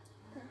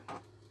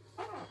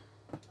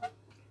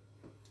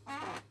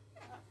 Not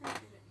very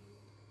good at you.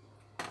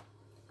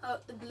 Oh,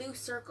 the blue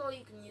circle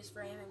you can use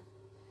for aiming.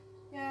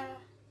 Yeah,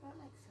 that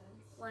makes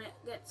sense. When it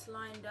gets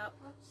lined up.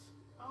 Whoops.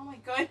 Oh my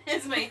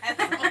goodness, my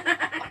head's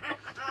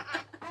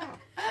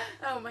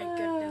Oh my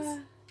goodness.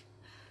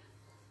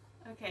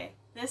 Okay,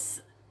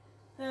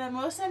 the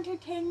most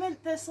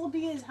entertainment this will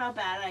be is how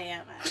bad I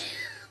am at it.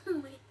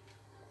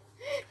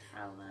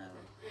 Hello.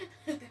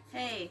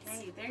 Hey,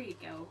 there you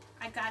go.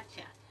 I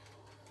gotcha.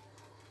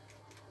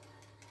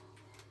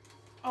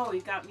 Oh,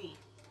 you got me.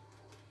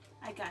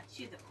 I got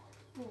you though.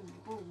 Boom,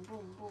 boom,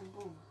 boom, boom,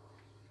 boom.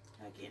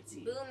 I can't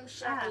see. Boom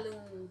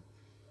shakaloon.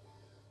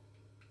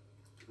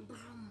 Boom,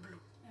 boom.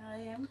 I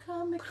am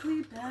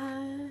comically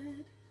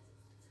bad.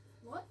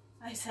 What?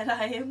 I said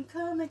I am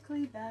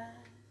comically bad.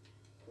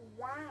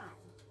 Wow.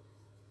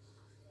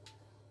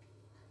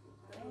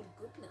 Oh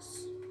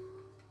goodness.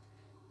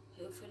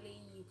 Hopefully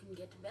you can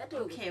get better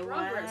Okay, with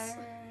where progress. am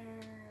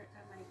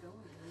I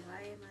going?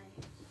 Why am I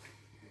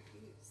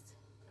confused?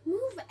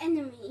 Move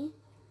enemy.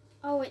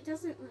 Oh, it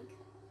doesn't like.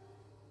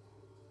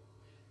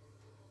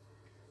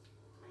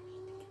 I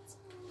need to get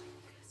some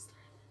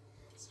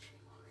stream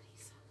already,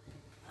 so.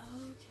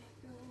 Okay,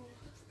 cool.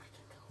 I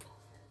can go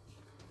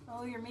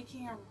over. Oh, you're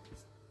making a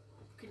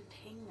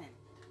containment,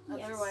 Yes.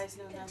 otherwise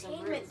known as a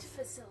Containment roof.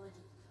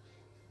 facility.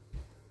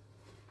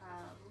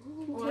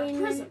 Ooh. Or a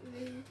prison.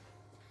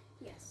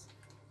 Yes.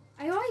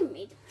 I already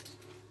made it.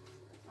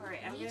 Alright,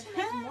 I I'm need gonna to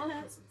make more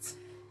presents.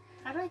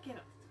 How do I get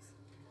up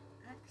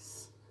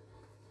this?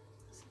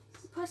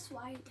 X. Press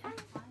Y again.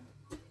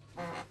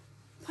 Fine.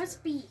 Press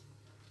B.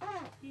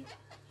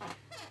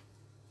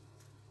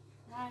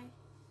 Why?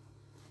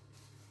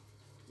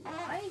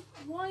 Why?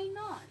 Why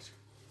not?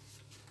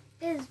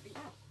 It is B.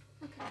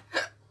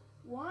 Okay.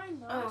 Why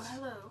not? Oh,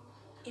 hello.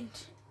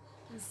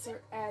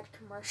 Insert ad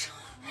commercial.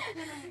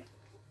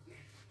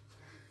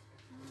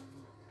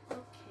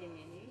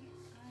 Okay.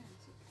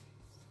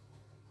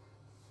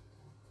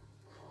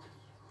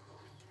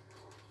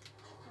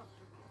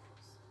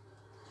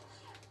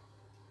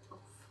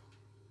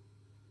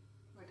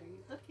 What are you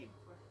looking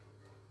for?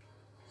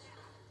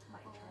 My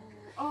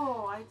turn.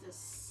 Oh, I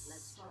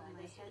just saw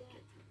my head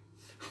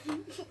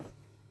get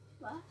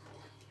What?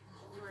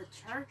 your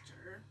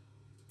charger.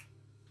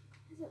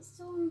 Is it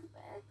still in the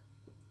bag?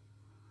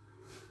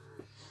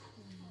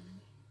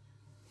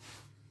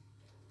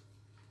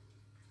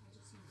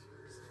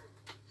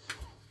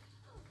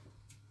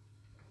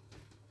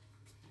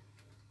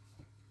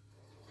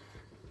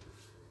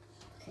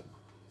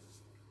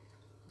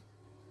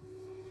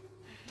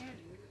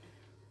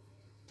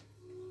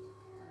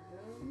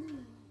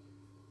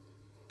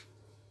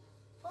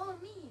 Follow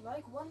me,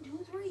 like 1, 2,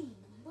 3.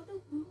 Where did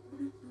it go?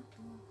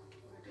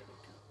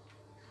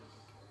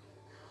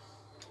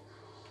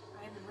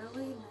 I'm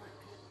really not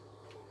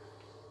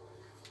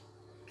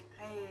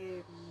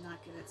good. I'm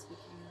not good at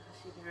speaking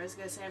English either. I was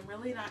gonna say I'm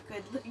really not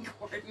goodly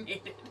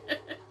coordinated. I'm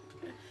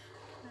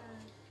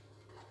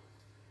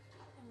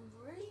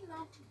really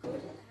not good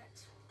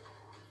at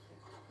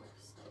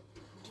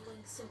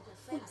doing simple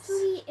things.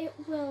 Hopefully it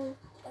will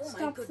Oh my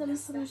stop them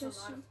goodness, from that's a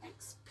just... lot of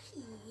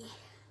XP.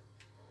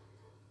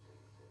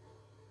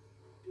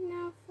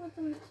 Now for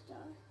them to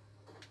die.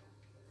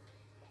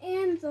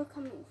 And they're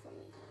coming for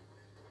me.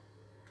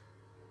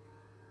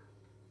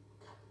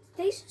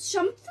 They just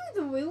jumped through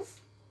the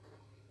roof.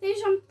 They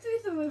jumped through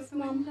the roof,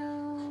 Mom.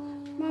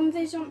 Mom,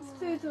 they jumped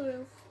through the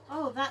roof.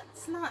 Oh,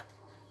 that's not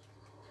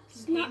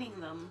It's not- containing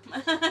them.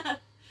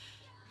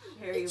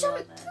 Very They well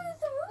jumped then. through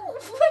the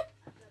roof.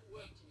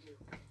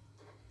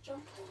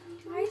 Jump.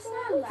 Why is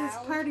that This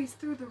loud? party's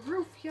through the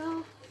roof,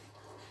 y'all.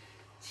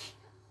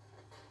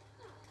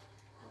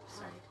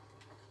 Sorry.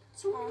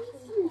 So many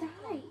of them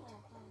died.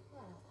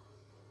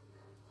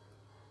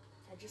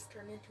 I just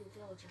turned into a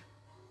villager.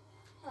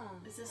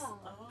 Is this? Oh,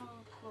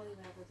 well, you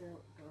have a door.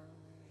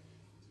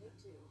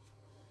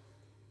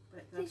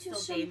 But They that's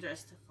just still jumped-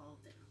 dangerous to fall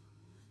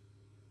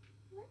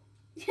down.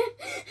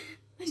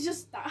 I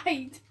just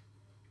died.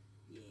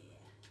 Yeah.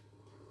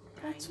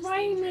 That's Dying's why I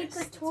made dangerous, the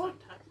that's what I'm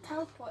talking about.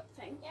 teleport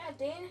thing. Yeah,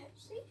 Dan.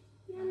 See,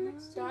 Yeah,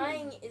 next to me.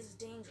 dying is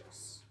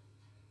dangerous.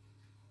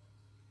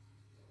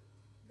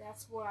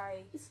 That's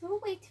why. Is there a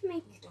way to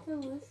make Don't the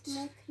do roof it.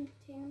 more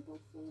containable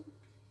for them?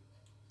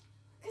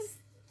 Because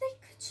they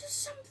could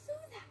just jump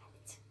through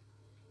that.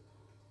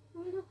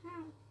 I don't know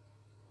how.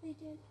 They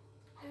did.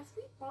 Have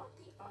we bought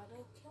the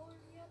auto killer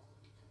yet?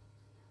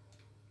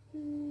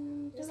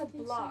 There's a Don't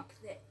think so. block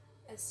that,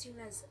 as soon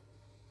as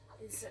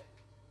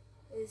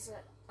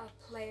a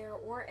player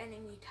or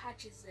enemy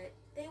touches it,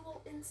 they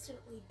will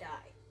instantly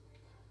die.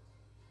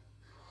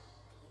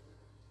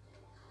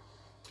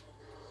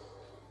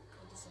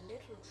 There's a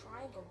little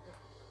triangle.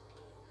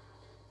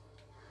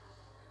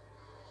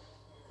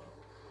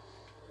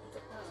 It's a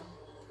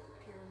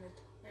pyramid.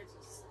 It's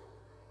just-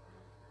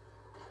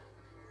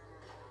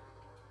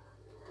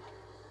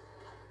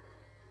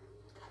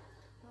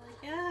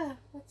 Like, yeah,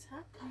 what's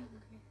happening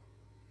here?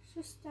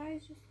 Just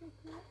dies just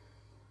like that.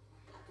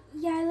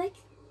 Yeah, I like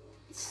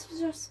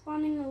just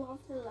spawning a lot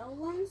of the low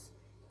ones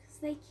because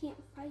they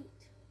can't fight.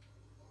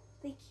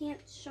 They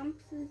can't jump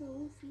through the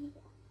roof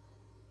either.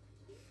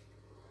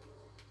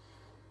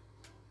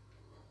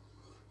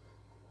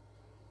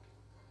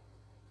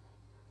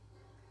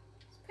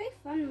 It's pretty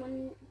fun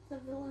when the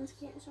villains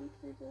can't jump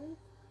through the roof.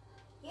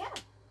 Yeah.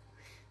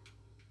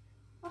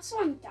 Also,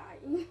 I'm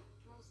dying.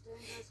 Most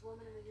dangerous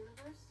woman in the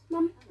universe?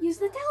 Mom, use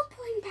the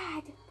teleporting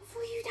pad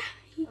before you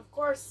die. Of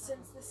course,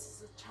 since this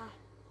is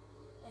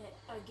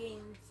a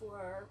game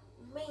for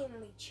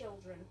mainly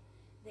children,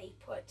 they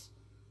put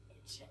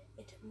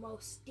it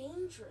most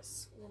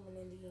dangerous woman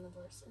in the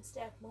universe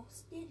instead of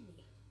most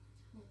deadly.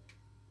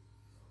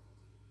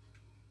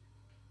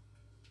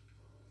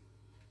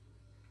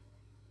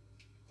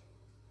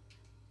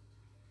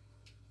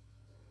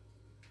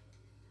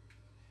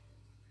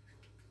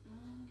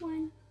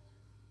 One.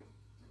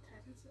 What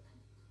time is it?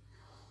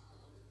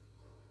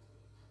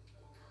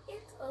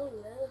 It's 11:90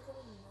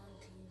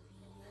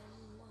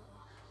 p.m.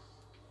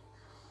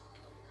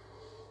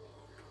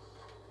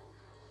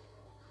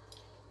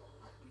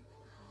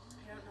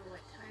 I don't know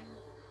what time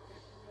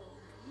it will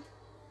be,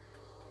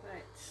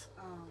 but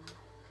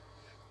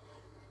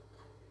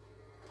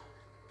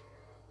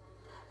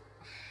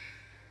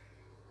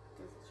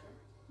does it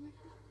show?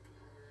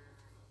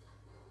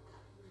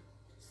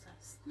 Just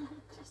us.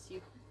 Just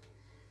you.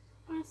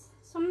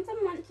 Some of them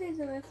went through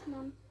the roof,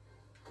 Mom.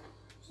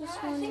 Yeah,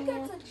 Just I think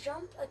one it's a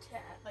jump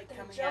attack. Like A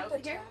coming jump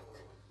out here? attack.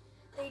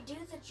 they do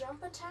the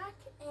jump attack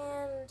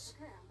and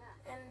Okay, I'm back.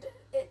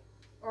 it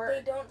Or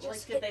they don't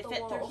just like, did hit they the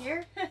fit wall. through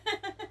here?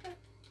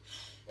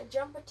 The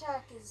jump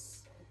attack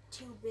is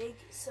too big,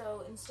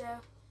 so instead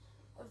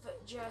of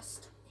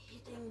just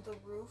hitting the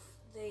roof,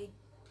 they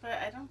But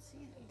I don't see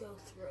any. go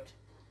through it.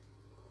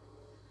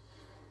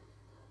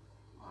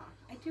 Aw,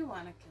 I do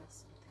want to kill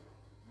something.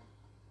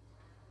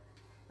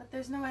 But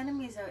there's no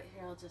enemies out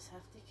here. I'll just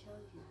have to kill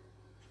you.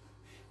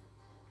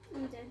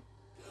 I'm dead.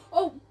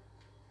 Oh!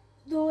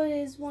 There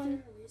is Is one.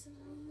 there a reason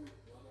why you let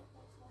it go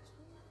fast?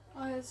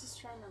 Oh, I was just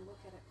trying to look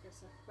at it for a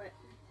sec. But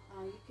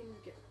you can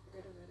get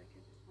rid of it. I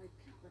can like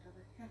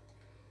whatever. Here.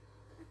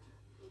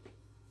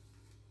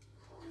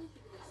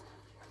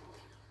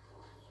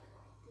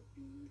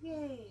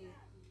 Yay!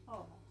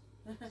 Oh.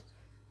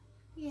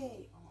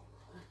 Yay! Oh.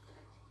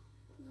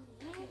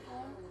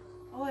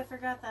 Oh, I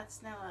forgot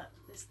that's now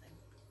this thing.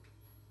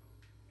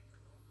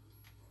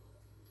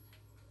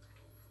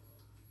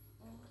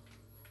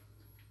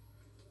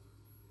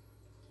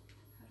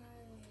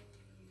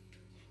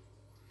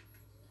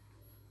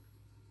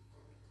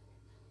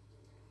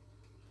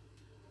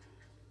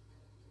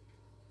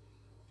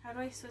 How do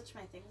I switch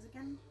my things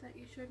again that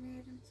you showed me,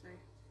 Aiden? Sorry.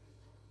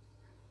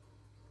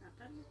 Not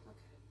done? Okay.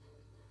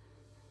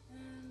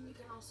 You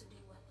can also do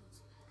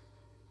weapons.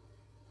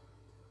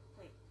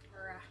 Wait.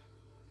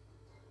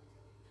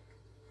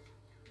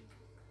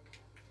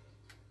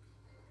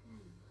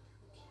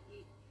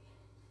 Okay.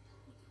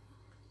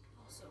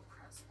 Also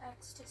press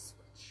X to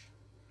switch.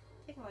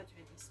 I think I want to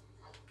try this.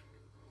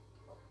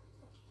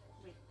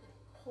 Wait.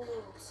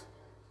 Hold.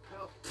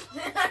 Oh.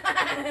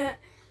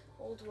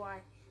 Hold Y.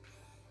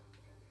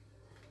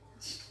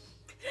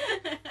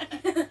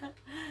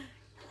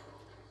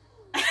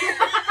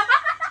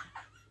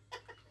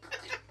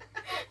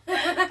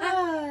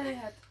 I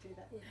had to do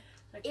that.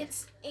 Okay.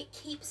 It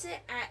keeps it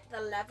at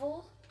the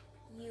level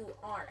you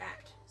are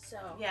at. So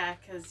Yeah,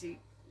 because you're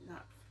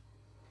not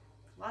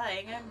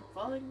flying, I'm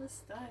following the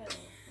style.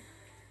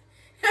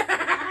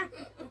 oh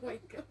my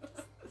god.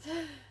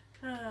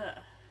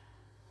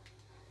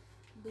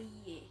 But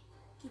yeah,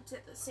 keeps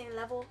it the same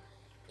level.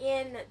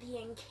 In the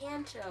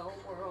Encanto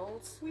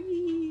world,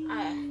 Whee!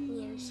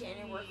 me and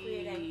Shannon were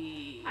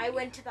creating. I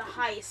went to the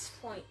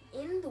highest point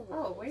in the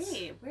world. Oh,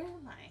 wait, where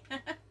am I?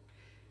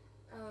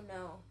 Oh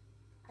no,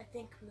 I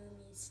think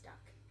Moomie's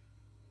stuck.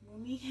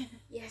 Moomy?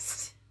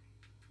 Yes.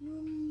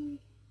 Moomy.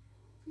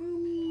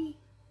 Moomy.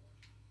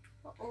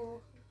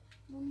 Uh-oh.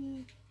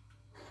 Moomy.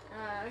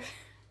 Oh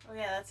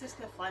yeah, that's just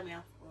gonna fly me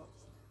off the world.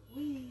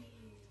 Whee!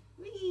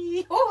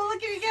 Whee! Oh,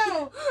 look at me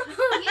go!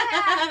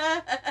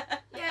 Yeah!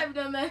 Yeah, I've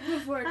done that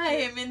before. I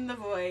am in the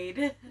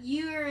void.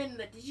 You're in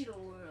the digital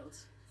world,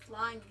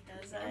 flying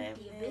Because into I the am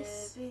empty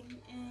abyss. living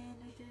in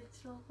a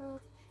digital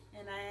world,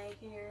 and I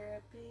hear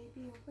a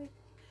baby awake.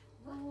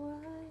 Oh,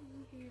 I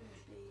hear a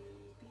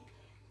baby.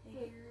 I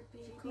hear a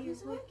baby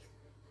Cody's awake.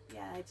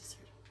 Yeah, I just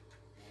heard it.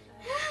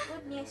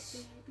 Goodness.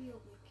 Baby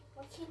awake.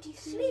 Why can't you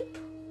sleep?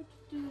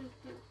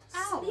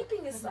 Ow.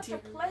 Sleeping is such a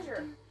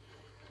pleasure.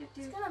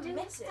 He's gonna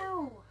miss it.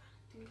 Ow.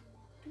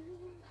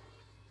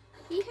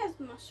 He has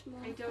much more.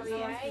 I don't Yeah,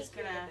 know if I he's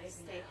hear gonna the baby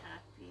stay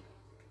happy.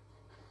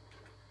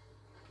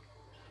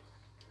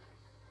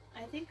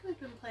 I think we've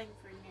been playing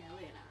for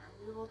nearly an hour.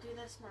 We will do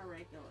this more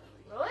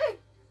regularly. Really?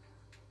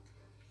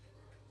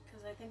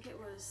 Because I think it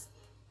was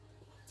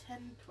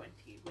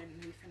 10:20 when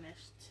we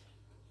finished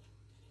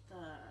the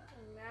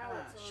And now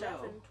it's show.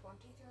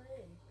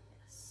 11:23.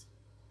 yes.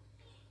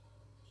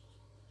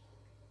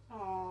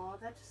 Oh,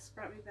 that just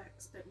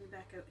spit me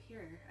back out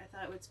here. I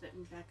thought it would spit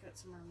me back out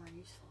somewhere more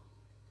useful.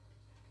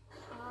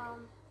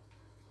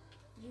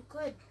 You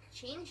could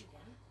change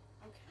again.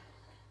 Okay.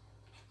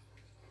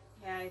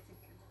 Yeah, I think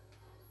I'm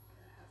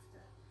gonna have to.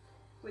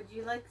 Would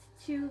you like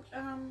to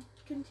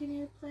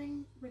continue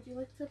playing? Would you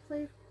like to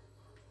play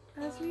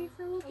as me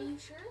for a little Are bit? you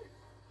sure?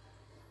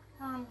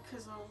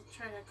 Because I'll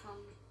try to calm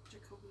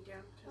Jacoby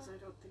down because I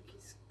don't think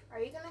he's. Are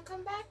you gonna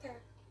come back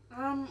or?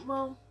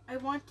 Well, I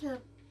want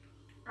to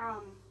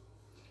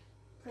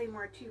play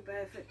more too,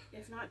 but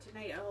if not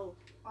tonight,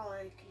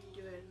 I can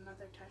do it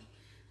another time.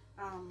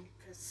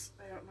 Because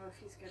I don't know if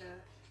he's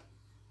gonna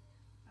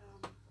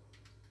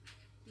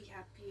be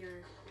happy or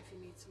if he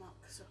needs milk.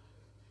 So,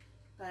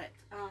 but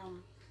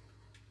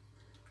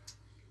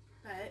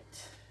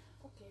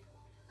Okay.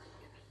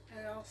 I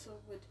also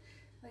would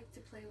like to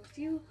play with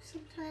you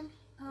sometime.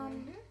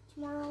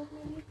 Tomorrow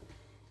maybe,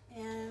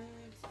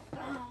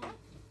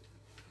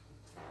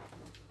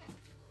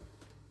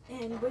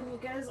 and when you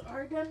guys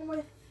are done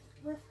with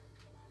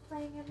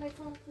playing on my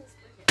phone, please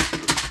bring it.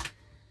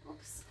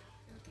 Oops.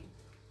 Okay.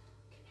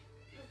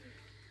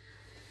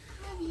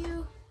 Love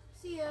you.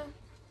 See ya.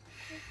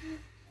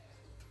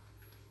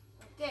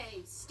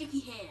 Okay, Sticky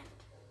Hand.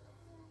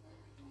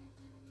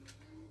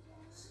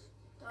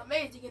 The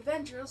Amazing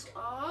Adventures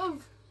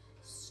of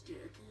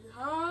Sticky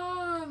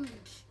Hand.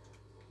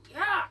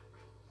 Yeah.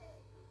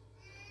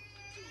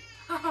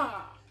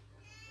 Haha.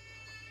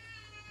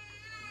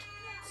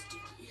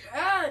 Sticky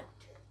Hand.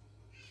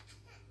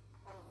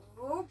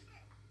 Oh.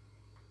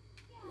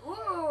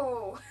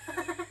 Whoa.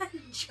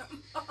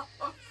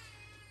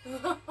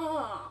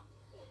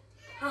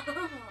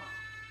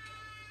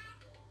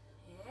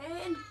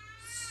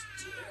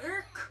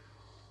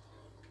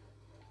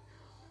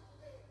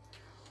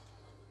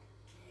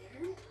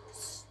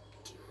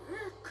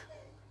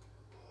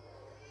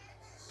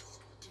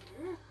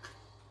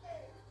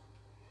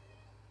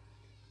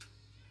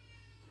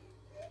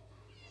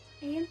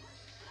 Ian.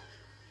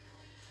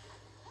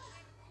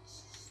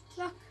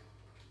 Stuck.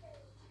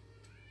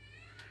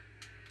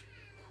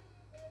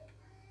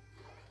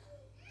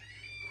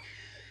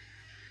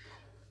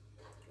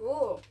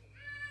 Oh,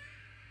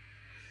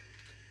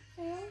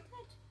 Failed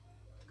it.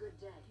 Good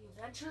day.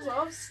 the adventures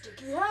of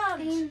Sticky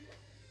Hands. Ian.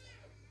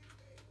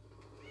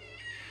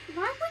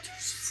 Why would you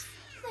just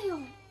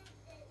fail?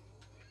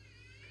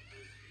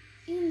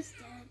 Ian's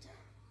dead.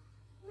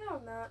 No,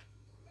 I'm not.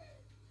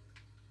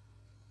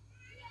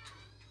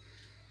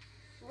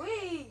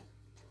 Wee!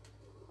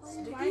 Oh,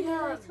 Sticky why did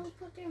I Hands.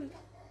 teleport him?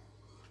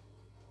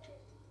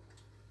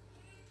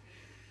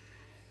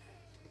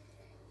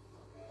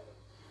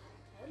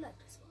 I would like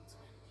to spawn some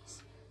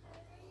enemies.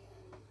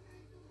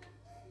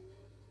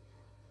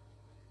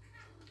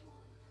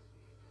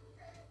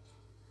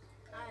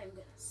 I'm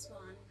gonna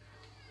spawn.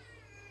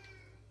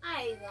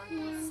 I want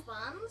to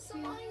spawn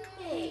someone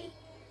hay.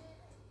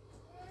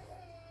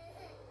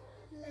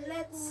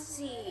 Let's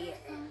see.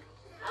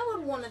 How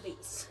would one of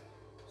these?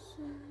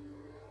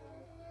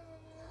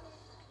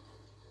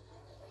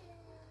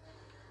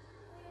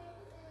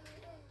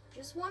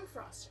 Just one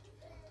frost.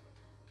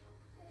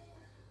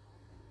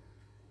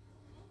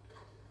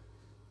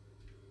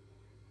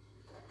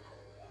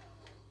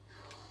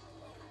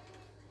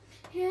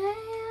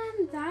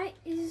 And that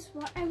is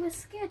what I was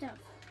scared of.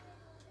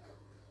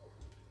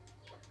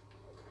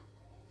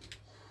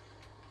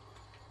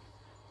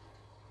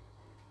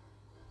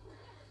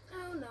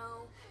 Oh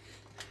no.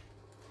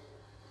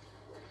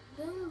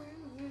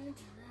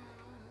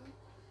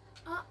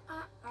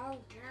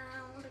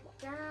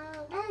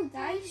 Oh,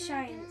 that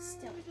giant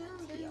still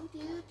heal.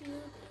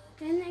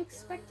 Didn't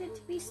expect it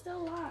to be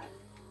still alive.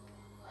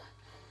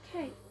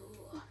 Okay.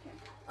 Okay.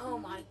 Oh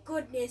my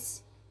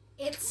goodness.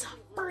 It's a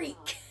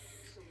freak.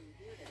 So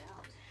we hear it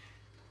out.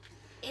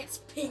 It's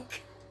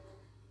pink.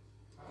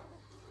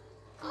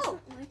 Oh,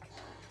 Like,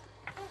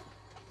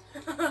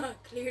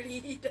 clearly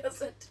he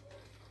doesn't.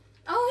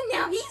 Oh,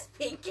 now he's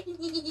pink.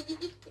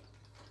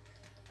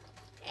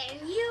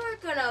 And you're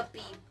gonna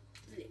be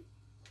blue.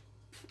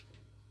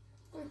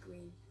 Or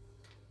green.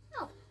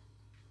 Oh.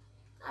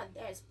 Oh,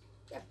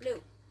 they're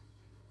blue.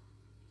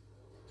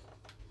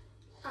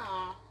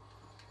 Aw.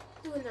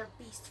 Doing their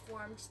beast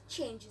forms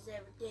changes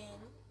everything.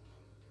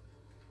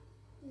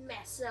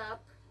 Mess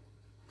up.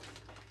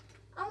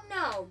 Oh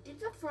no, did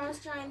the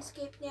frost giant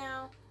escape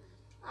now?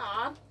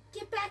 Aw,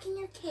 get back in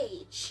your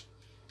cage.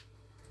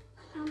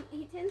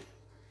 Ethan?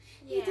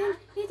 Yeah.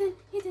 Ethan.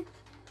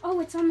 Oh,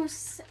 it's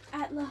almost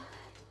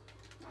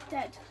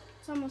dead.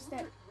 It's almost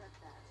dead.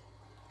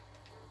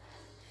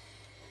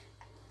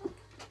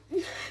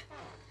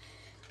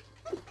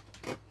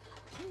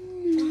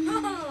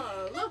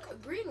 Look, a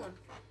green one.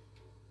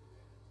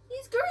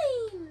 He's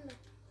green.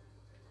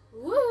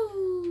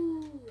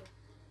 Woo!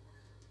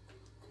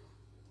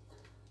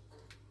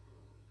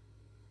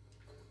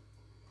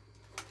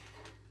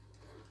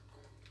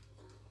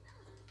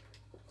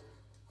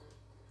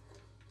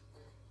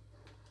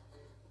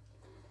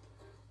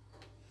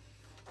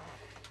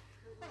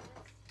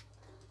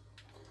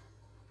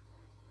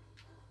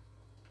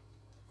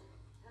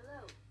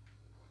 Hello.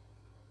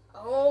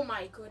 Oh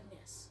my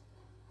goodness.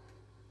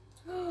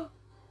 Uh-oh.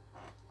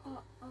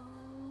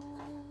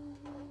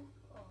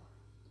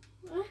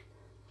 What?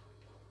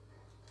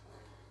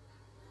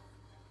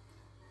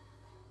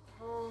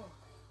 Oh.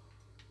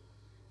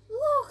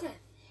 Look at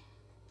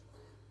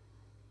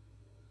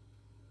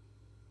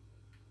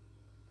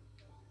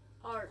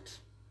art.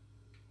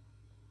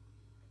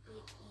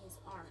 It is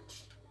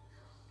art.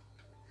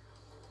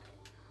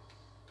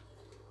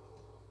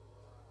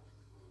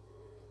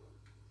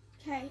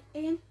 Okay,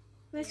 Ian,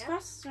 where's Yeah?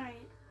 Frost Giant?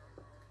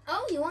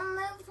 Oh, you want to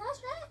live with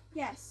Frost Giant?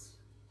 Yes.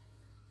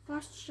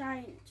 Frost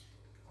Giant.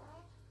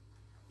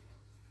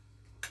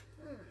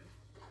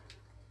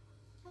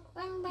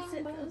 Bang, Is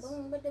it bang, bang, this?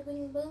 boom, bada,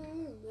 bing, boom, bada,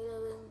 bing,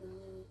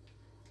 boom.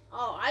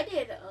 Oh, I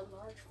did a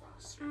large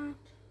frost.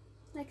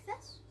 Like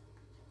this?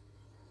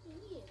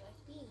 Yeah,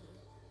 like these.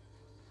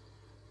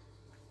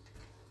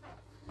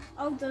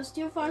 Oh, those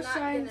two I'm Frost not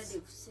gonna Giants. do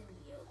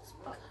symbiotes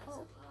because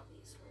of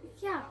obvious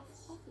reasons. Yeah.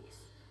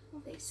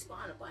 They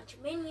spawn a bunch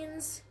of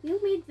minions. You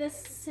made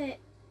this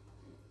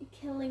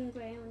killing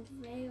ground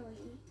very,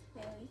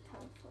 very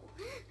colorful.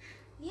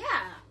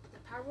 Yeah, the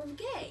power of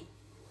gay.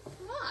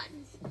 Come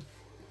on.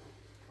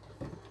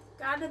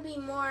 Gotta be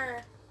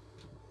more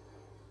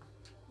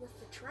with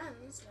the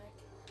trends, like,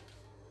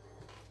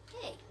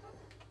 hey.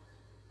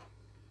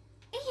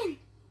 Ian!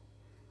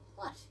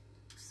 What?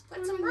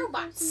 Put some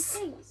robots.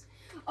 Some things.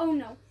 Oh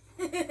no.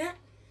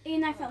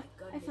 Ian, I Oh fell.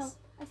 my I fell. goodness.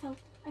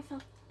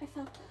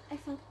 I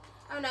fell.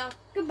 Oh no.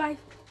 Goodbye.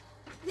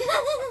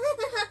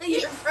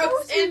 You're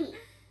froze frozen. me.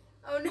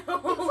 Oh no. It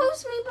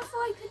froze me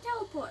before I could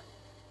teleport.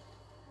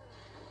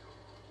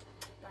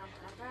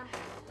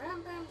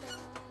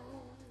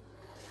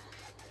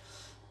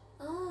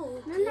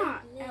 Oh, They're not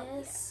out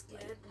goodness,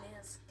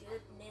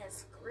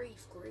 goodness,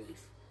 grief.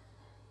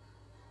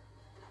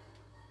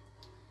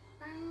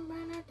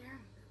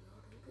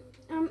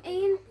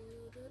 Ian?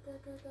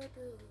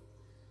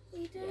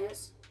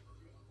 Yes.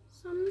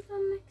 Some of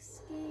them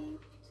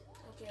escaped.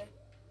 Okay.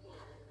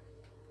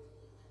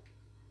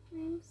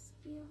 I'm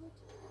scared.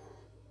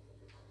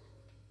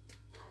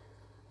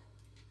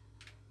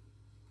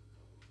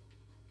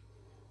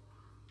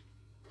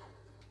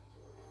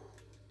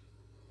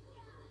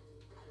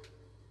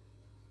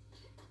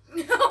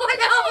 Oh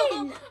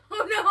no!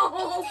 Oh no!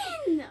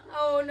 Ethan!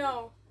 Oh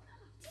no!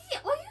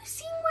 Are you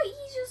seeing what he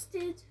just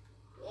did?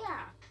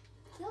 Yeah.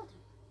 Killed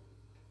him.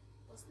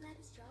 Wasn't that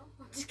his job?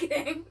 I'm just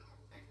kidding.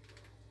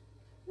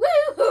 Woo!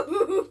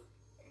 Don't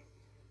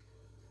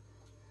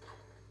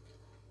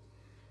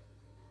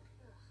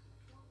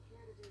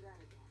care to do that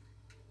again.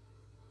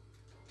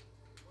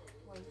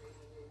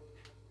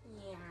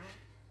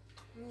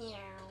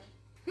 Meow.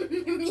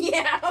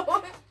 Meow.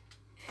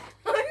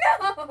 Oh no!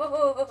 I want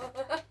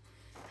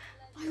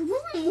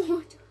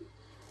more.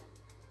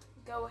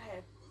 Go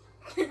ahead.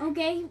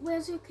 Okay,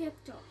 where's your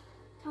character?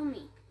 Tell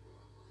me.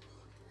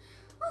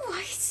 Oh,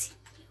 I see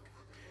you.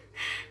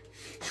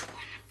 You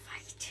wanna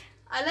fight?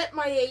 I let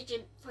my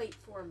agent fight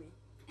for me.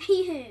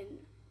 Ian.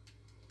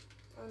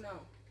 Oh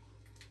no.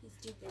 He's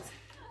too busy.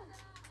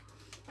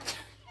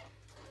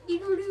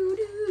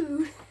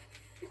 Doo-doo-doo-doo.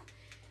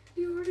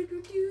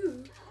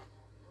 Doo-doo-doo-doo.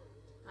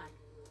 Hi.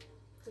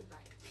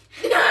 Goodbye.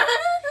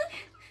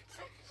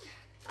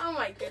 Oh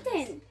my goodness.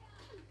 Ethan.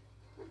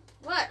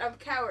 What? I'm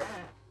coward.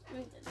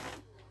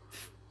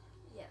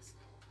 Yes.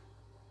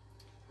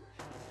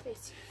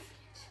 Face your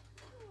fate.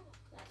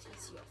 That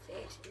is your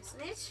fate,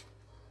 isn't it?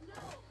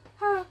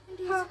 Ha,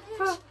 ha,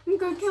 ha. I'm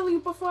gonna kill you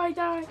before I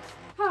die.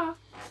 Ha.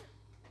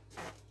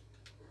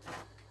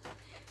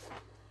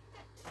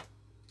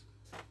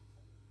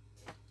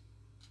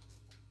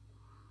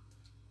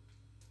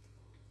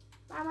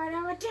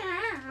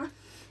 Ba-ba-da-ba-da.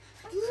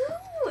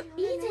 Ooh,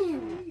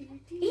 Eden.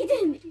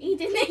 Eden,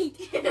 Eden,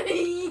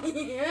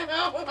 Eden.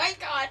 Oh my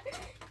god.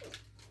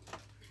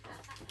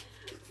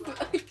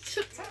 I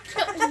just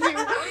cut you.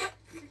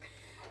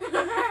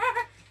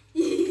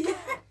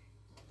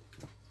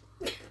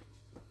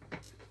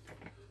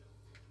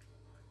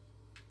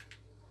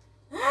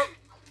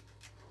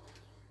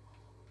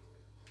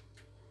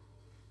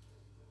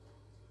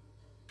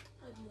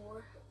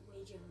 More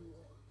waging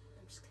war.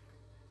 I'm just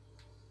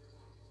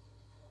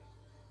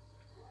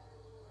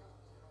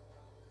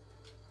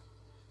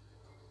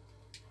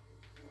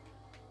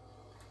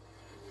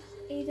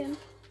kidding. Aiden,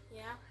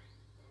 Yeah?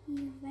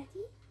 you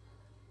ready?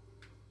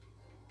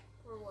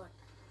 Or what?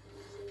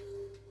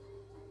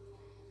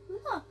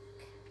 Look.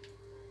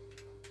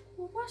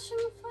 We're watching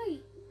a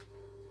fight.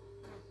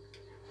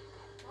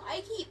 Well,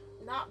 I keep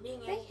not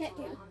being They able hit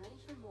to you. run.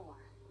 Ready for more.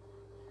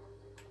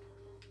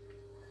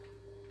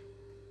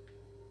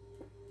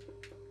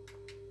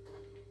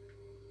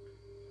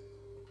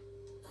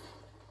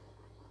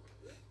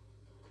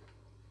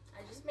 I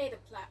just made a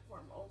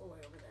platform all the way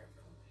over there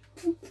for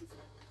them.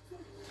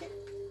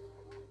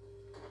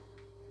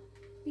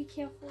 Be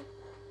careful.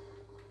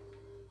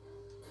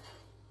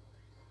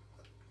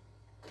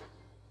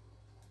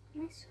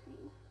 My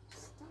screen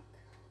stuck.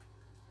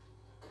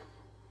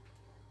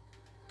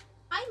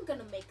 I'm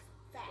gonna make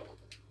fat.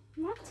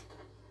 What?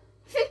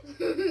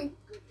 Good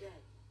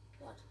day.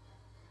 What?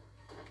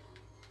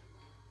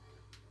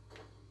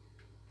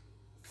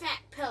 Fat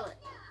pellet.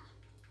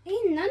 Hey,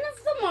 none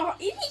of them are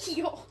in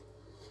here.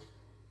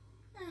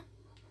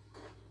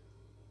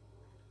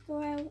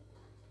 Go out.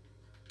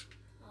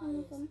 Oh, One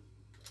of yes. them.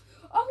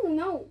 Oh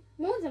no,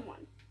 more than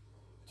one.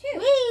 Two.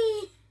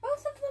 Whee!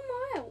 Both of them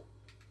are out.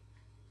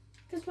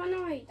 Because one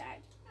already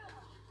died.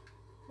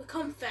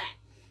 Become fat.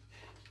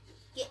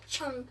 Get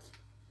chunked.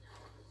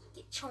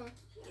 Get chunked.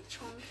 Get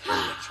chunked.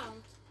 Get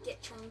chunked.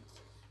 Get chunked.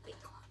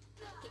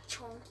 Get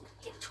chunked.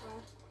 Get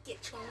chunked.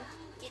 Get chunked.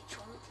 Get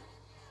chunked.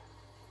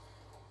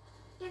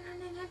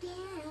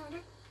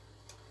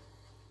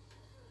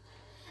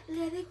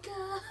 Let it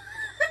go.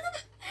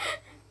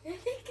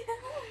 Let it go.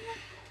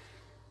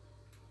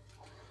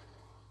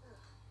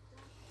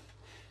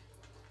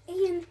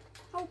 Ian,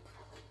 help.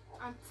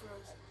 I'm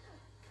frozen.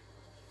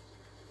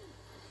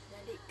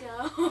 Let it go.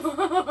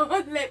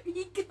 Let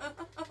me go. Okay,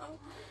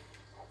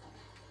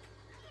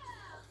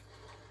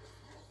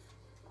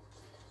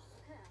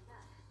 I'm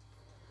back.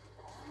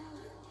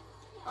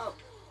 Oh,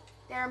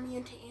 they're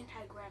immune to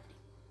anti-gravity.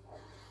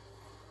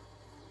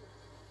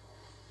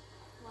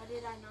 Why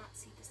did I not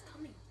see this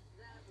coming?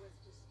 That was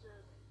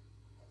disturbing.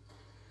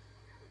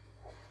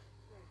 Okay.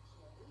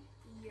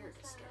 You're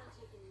Looks like I'm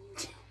disturbing. taking you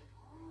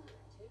down.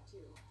 Take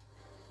two.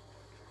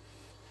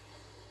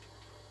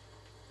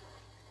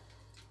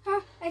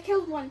 Huh, I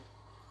killed one.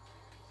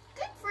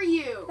 Good for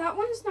you. That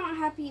one's not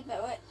happy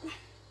about it.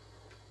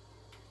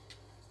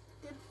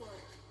 Good for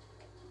it.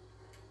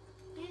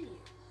 And you.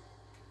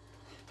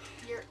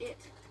 You're it.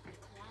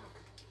 Clown.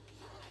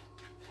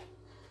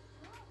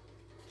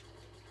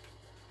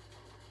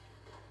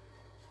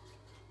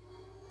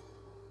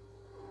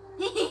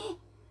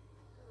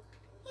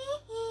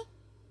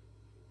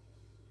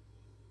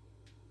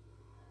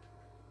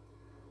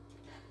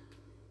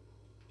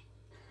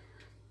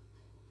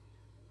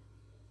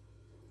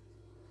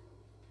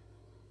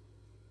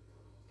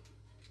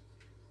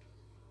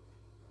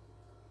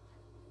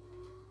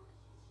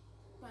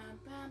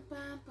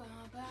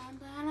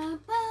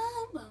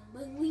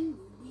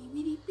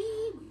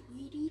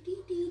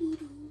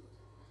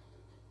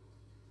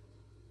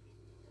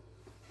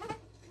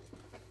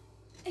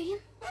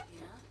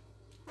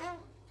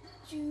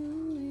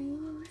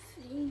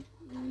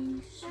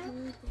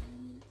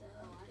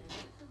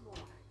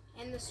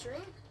 in the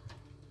stream?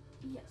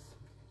 Yes.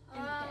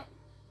 Uh,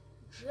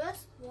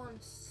 just one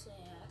sec.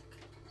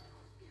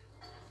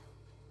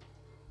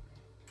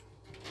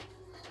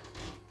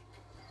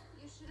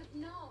 You should have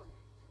known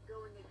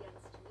going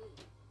against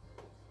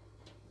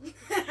me.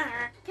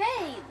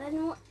 Okay,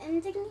 then we're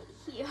ending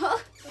here.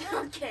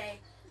 Okay,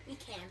 we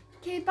can.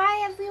 Okay,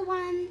 bye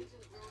everyone. It